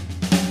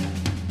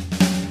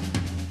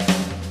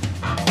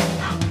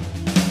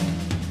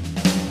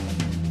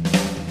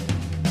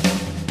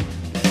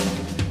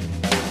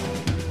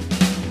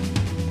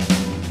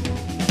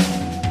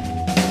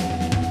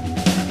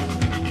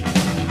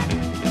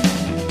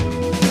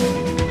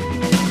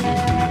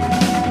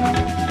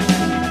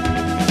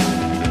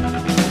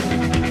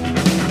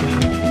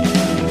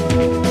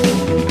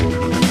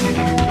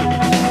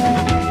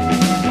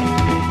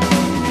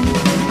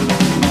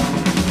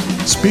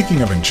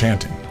 Speaking of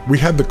enchanting, we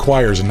had the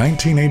Choir's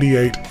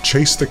 1988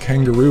 Chase the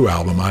Kangaroo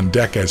album on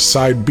deck as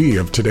side B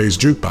of today's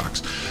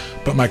jukebox,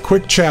 but my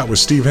quick chat with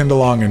Steve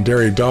Hindalong and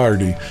Derry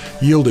Doherty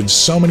yielded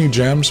so many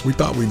gems we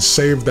thought we'd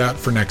save that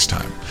for next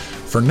time.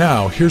 For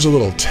now, here's a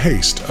little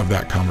taste of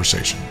that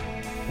conversation.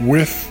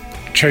 With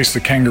Chase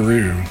the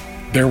Kangaroo,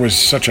 there was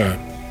such a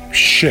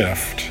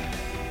shift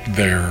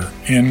there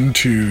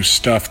into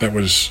stuff that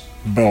was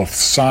both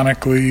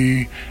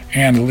sonically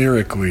and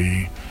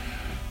lyrically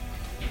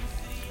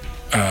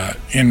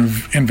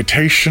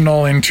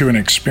invitational into an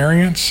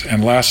experience,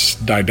 and less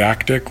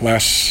didactic,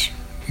 less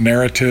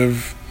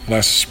narrative,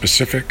 less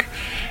specific.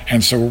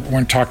 And so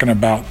we're talking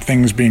about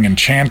things being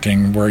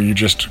enchanting, where you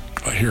just,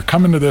 here,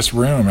 come into this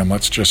room and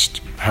let's just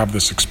have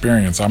this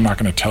experience. I'm not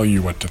going to tell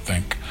you what to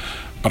think,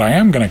 but I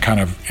am going to kind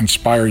of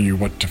inspire you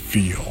what to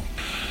feel.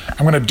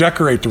 I'm going to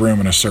decorate the room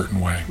in a certain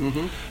way.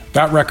 Mm-hmm.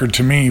 That record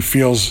to me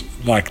feels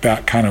like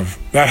that had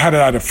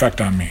that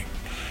effect on me.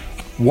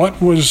 What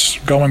was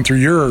going through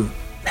your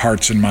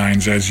hearts and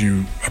minds as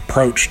you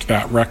approached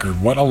that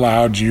record? What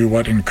allowed you,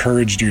 what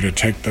encouraged you to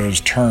take those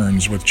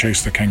turns with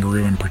Chase the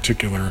Kangaroo in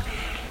particular,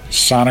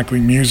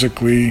 sonically,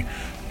 musically,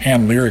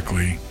 and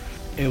lyrically?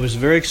 It was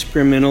very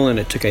experimental, and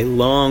it took a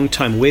long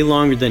time, way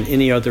longer than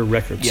any other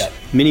records. Yeah.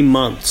 Many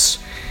months.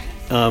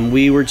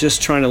 We were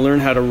just trying to learn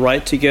how to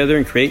write together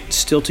and create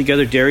still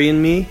together, Derry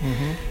and me.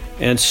 Mm-hmm.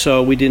 And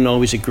so we didn't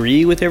always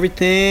agree with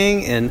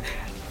everything, and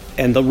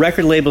the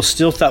record label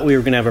still thought we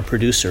were going to have a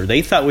producer.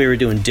 They thought we were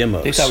doing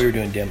demos. They thought we were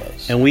doing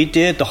demos. And we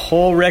did the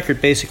whole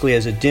record basically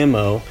as a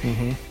demo.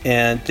 Mm-hmm.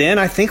 And then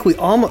I think we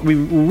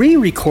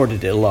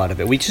re-recorded it, a lot of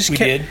it.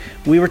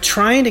 We were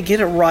trying to get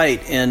it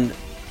right, and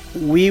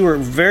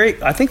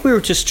I think we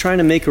were just trying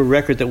to make a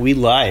record that we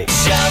liked.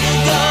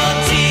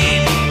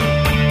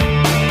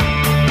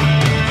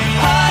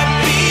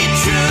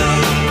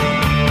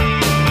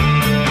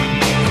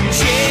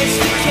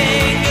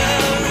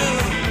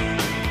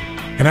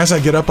 And as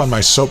I get up on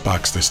my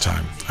soapbox this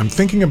time, I'm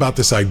thinking about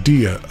this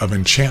idea of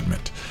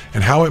enchantment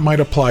and how it might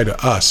apply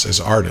to us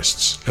as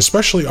artists,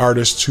 especially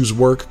artists whose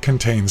work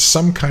contains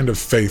some kind of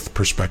faith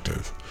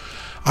perspective.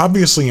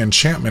 Obviously,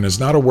 enchantment is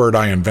not a word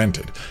I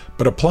invented,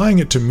 but applying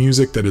it to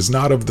music that is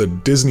not of the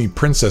Disney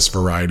princess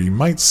variety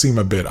might seem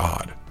a bit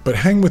odd. But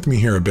hang with me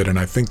here a bit, and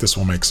I think this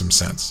will make some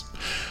sense.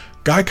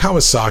 Guy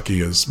Kawasaki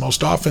is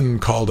most often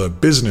called a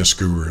business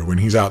guru when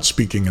he's out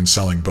speaking and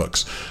selling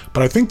books,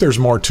 but I think there's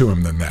more to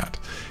him than that.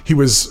 He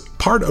was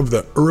part of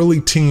the early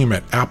team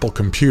at Apple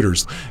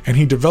Computers, and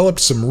he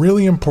developed some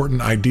really important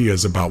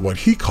ideas about what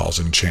he calls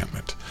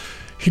enchantment.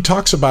 He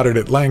talks about it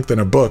at length in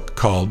a book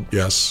called,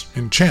 yes,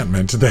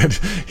 Enchantment, that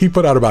he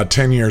put out about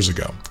 10 years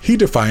ago. He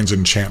defines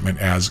enchantment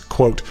as,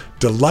 quote,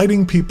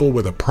 delighting people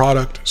with a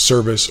product,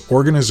 service,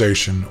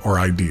 organization, or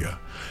idea.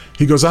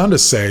 He goes on to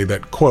say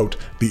that, quote,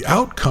 the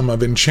outcome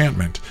of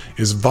enchantment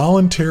is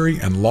voluntary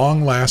and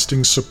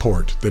long-lasting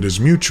support that is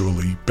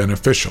mutually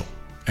beneficial,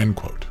 end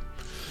quote.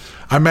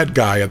 I met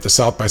Guy at the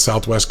South by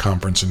Southwest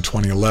conference in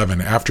 2011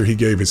 after he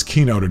gave his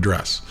keynote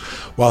address.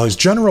 While his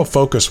general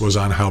focus was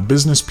on how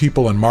business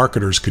people and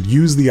marketers could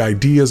use the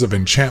ideas of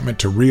enchantment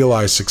to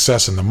realize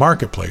success in the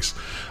marketplace,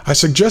 I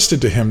suggested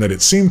to him that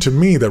it seemed to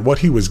me that what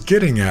he was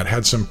getting at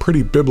had some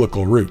pretty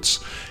biblical roots.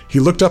 He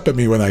looked up at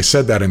me when I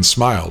said that and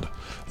smiled.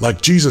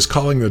 "Like Jesus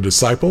calling the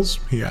disciples?"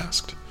 he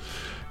asked.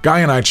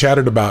 Guy and I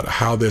chatted about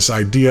how this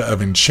idea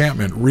of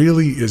enchantment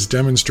really is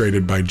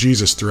demonstrated by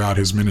Jesus throughout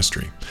his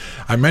ministry.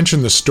 I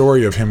mentioned the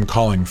story of him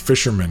calling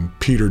fishermen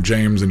Peter,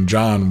 James, and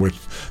John with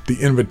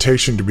the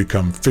invitation to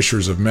become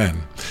fishers of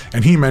men,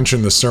 and he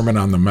mentioned the Sermon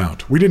on the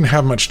Mount. We didn't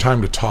have much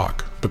time to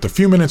talk, but the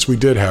few minutes we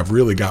did have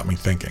really got me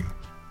thinking.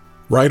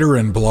 Writer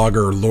and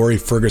blogger Lori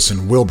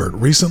Ferguson Wilbert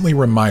recently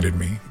reminded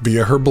me,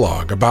 via her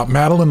blog, about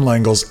Madeleine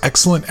L'Engle's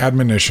excellent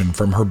admonition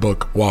from her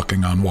book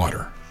Walking on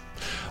Water.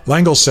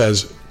 L'Engle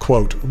says,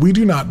 quote, "We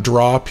do not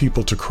draw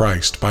people to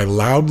Christ by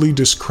loudly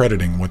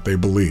discrediting what they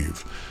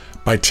believe,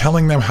 by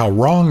telling them how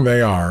wrong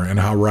they are and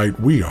how right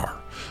we are,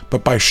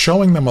 but by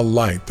showing them a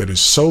light that is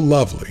so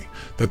lovely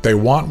that they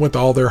want with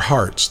all their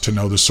hearts to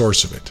know the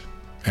source of it."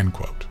 End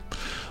quote.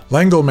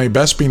 L'Engle may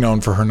best be known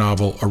for her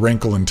novel A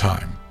Wrinkle in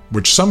Time,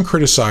 which some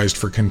criticized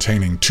for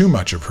containing too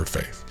much of her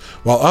faith,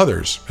 while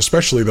others,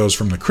 especially those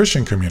from the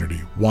Christian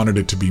community, wanted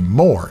it to be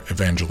more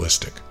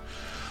evangelistic.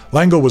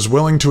 L'Engle was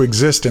willing to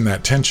exist in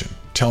that tension,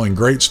 telling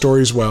great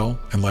stories well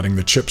and letting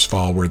the chips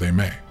fall where they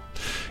may.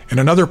 In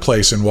another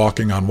place in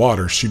Walking on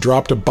Water, she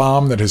dropped a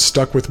bomb that has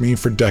stuck with me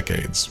for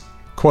decades.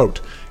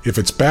 Quote, "If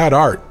it's bad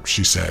art,"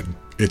 she said,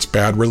 "it's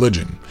bad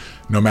religion,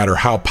 no matter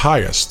how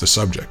pious the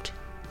subject."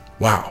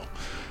 Wow,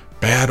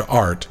 bad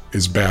art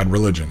is bad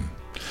religion.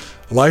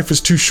 Life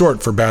is too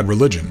short for bad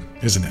religion,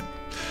 isn't it?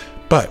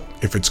 But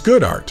if it's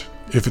good art,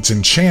 if it's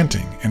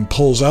enchanting and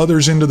pulls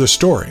others into the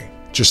story,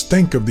 just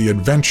think of the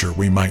adventure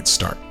we might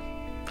start.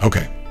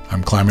 Okay,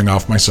 I'm climbing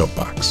off my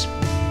soapbox.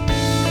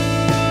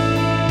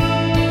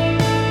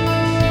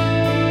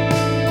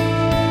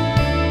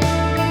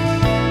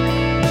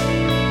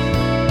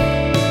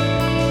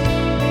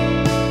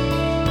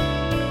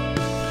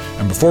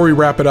 And before we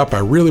wrap it up, I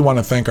really want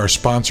to thank our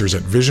sponsors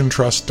at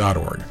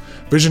VisionTrust.org.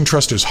 Vision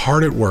Trust is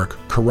hard at work,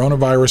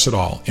 coronavirus at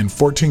all, in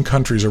 14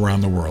 countries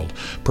around the world,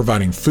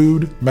 providing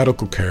food,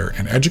 medical care,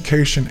 and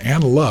education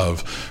and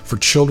love for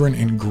children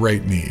in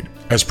great need.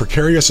 As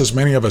precarious as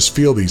many of us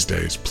feel these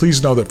days,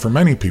 please know that for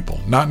many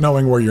people, not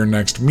knowing where your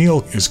next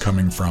meal is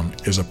coming from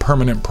is a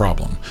permanent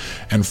problem,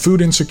 and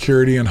food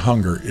insecurity and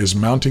hunger is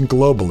mounting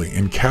globally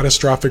in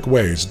catastrophic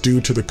ways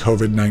due to the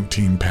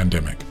COVID-19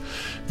 pandemic.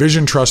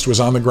 Vision Trust was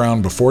on the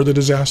ground before the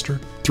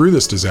disaster, through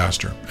this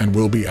disaster, and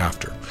will be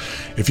after.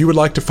 If you would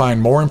like to find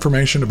more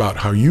information about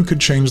how you could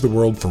change the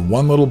world for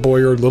one little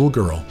boy or little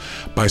girl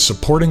by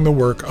supporting the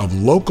work of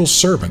local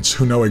servants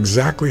who know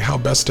exactly how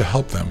best to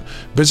help them,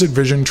 visit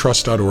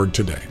visiontrust.org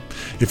today.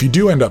 If you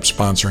do end up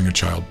sponsoring a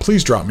child,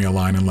 please drop me a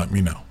line and let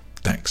me know.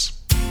 Thanks.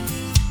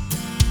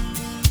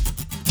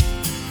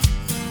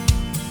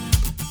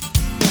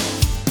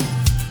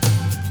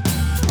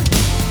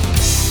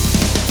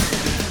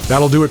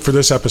 That'll do it for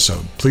this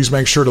episode. Please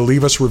make sure to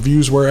leave us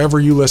reviews wherever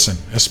you listen,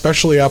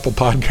 especially Apple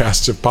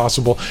Podcasts if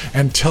possible,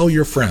 and tell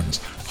your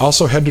friends.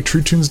 Also head to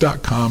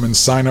TrueTunes.com and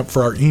sign up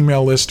for our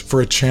email list for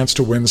a chance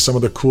to win some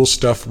of the cool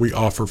stuff we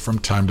offer from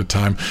time to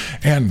time,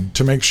 and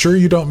to make sure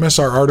you don't miss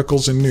our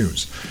articles and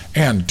news.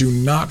 And do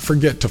not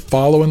forget to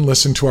follow and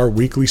listen to our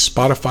weekly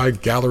Spotify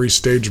Gallery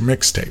Stage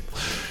mixtape.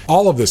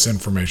 All of this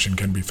information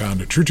can be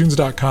found at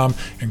TrueTunes.com,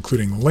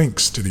 including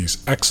links to these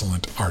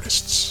excellent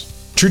artists.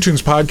 True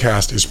Tunes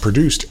Podcast is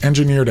produced,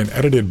 engineered, and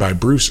edited by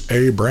Bruce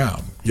A.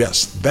 Brown.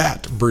 Yes,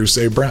 that Bruce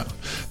A. Brown.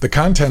 The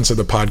contents of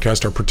the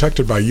podcast are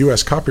protected by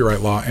U.S.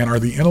 copyright law and are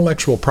the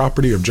intellectual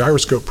property of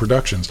Gyroscope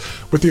Productions,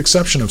 with the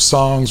exception of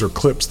songs or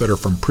clips that are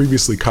from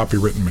previously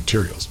copywritten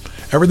materials.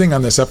 Everything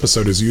on this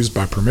episode is used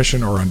by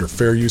permission or under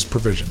fair use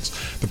provisions.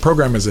 The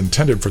program is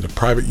intended for the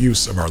private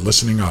use of our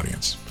listening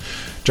audience.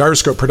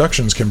 Gyroscope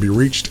Productions can be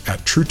reached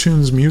at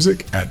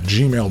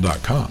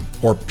truetunesmusic@gmail.com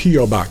or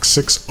P.O. Box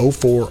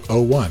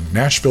 60401,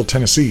 Nashville,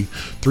 Tennessee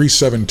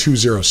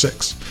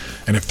 37206.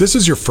 And if this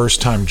is your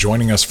first time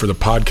joining us for the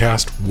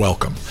podcast,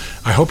 welcome.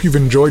 I hope you've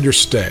enjoyed your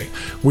stay.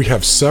 We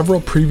have several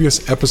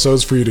previous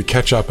episodes for you to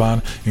catch up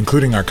on,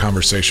 including our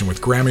conversation with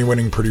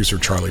Grammy-winning producer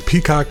Charlie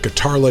Peacock,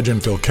 guitar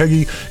legend Phil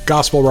Keaggy,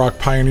 gospel rock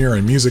pioneer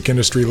and music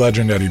industry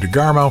legend Eddie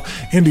DeGarmo,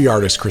 indie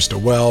artist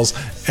Krista Wells,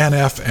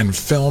 NF and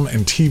film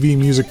and TV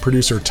music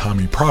producer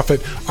Tommy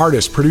Profit,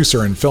 artist,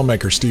 producer, and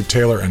filmmaker Steve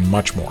Taylor, and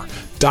much more.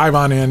 Dive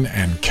on in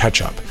and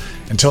catch up.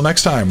 Until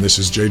next time, this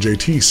is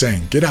JJT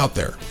saying get out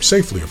there,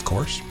 safely of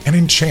course, and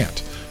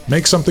enchant.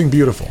 Make something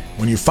beautiful.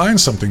 When you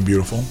find something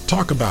beautiful,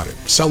 talk about it,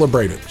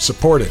 celebrate it,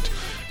 support it.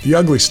 The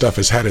ugly stuff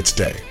has had its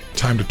day.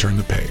 Time to turn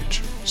the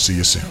page. See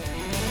you soon.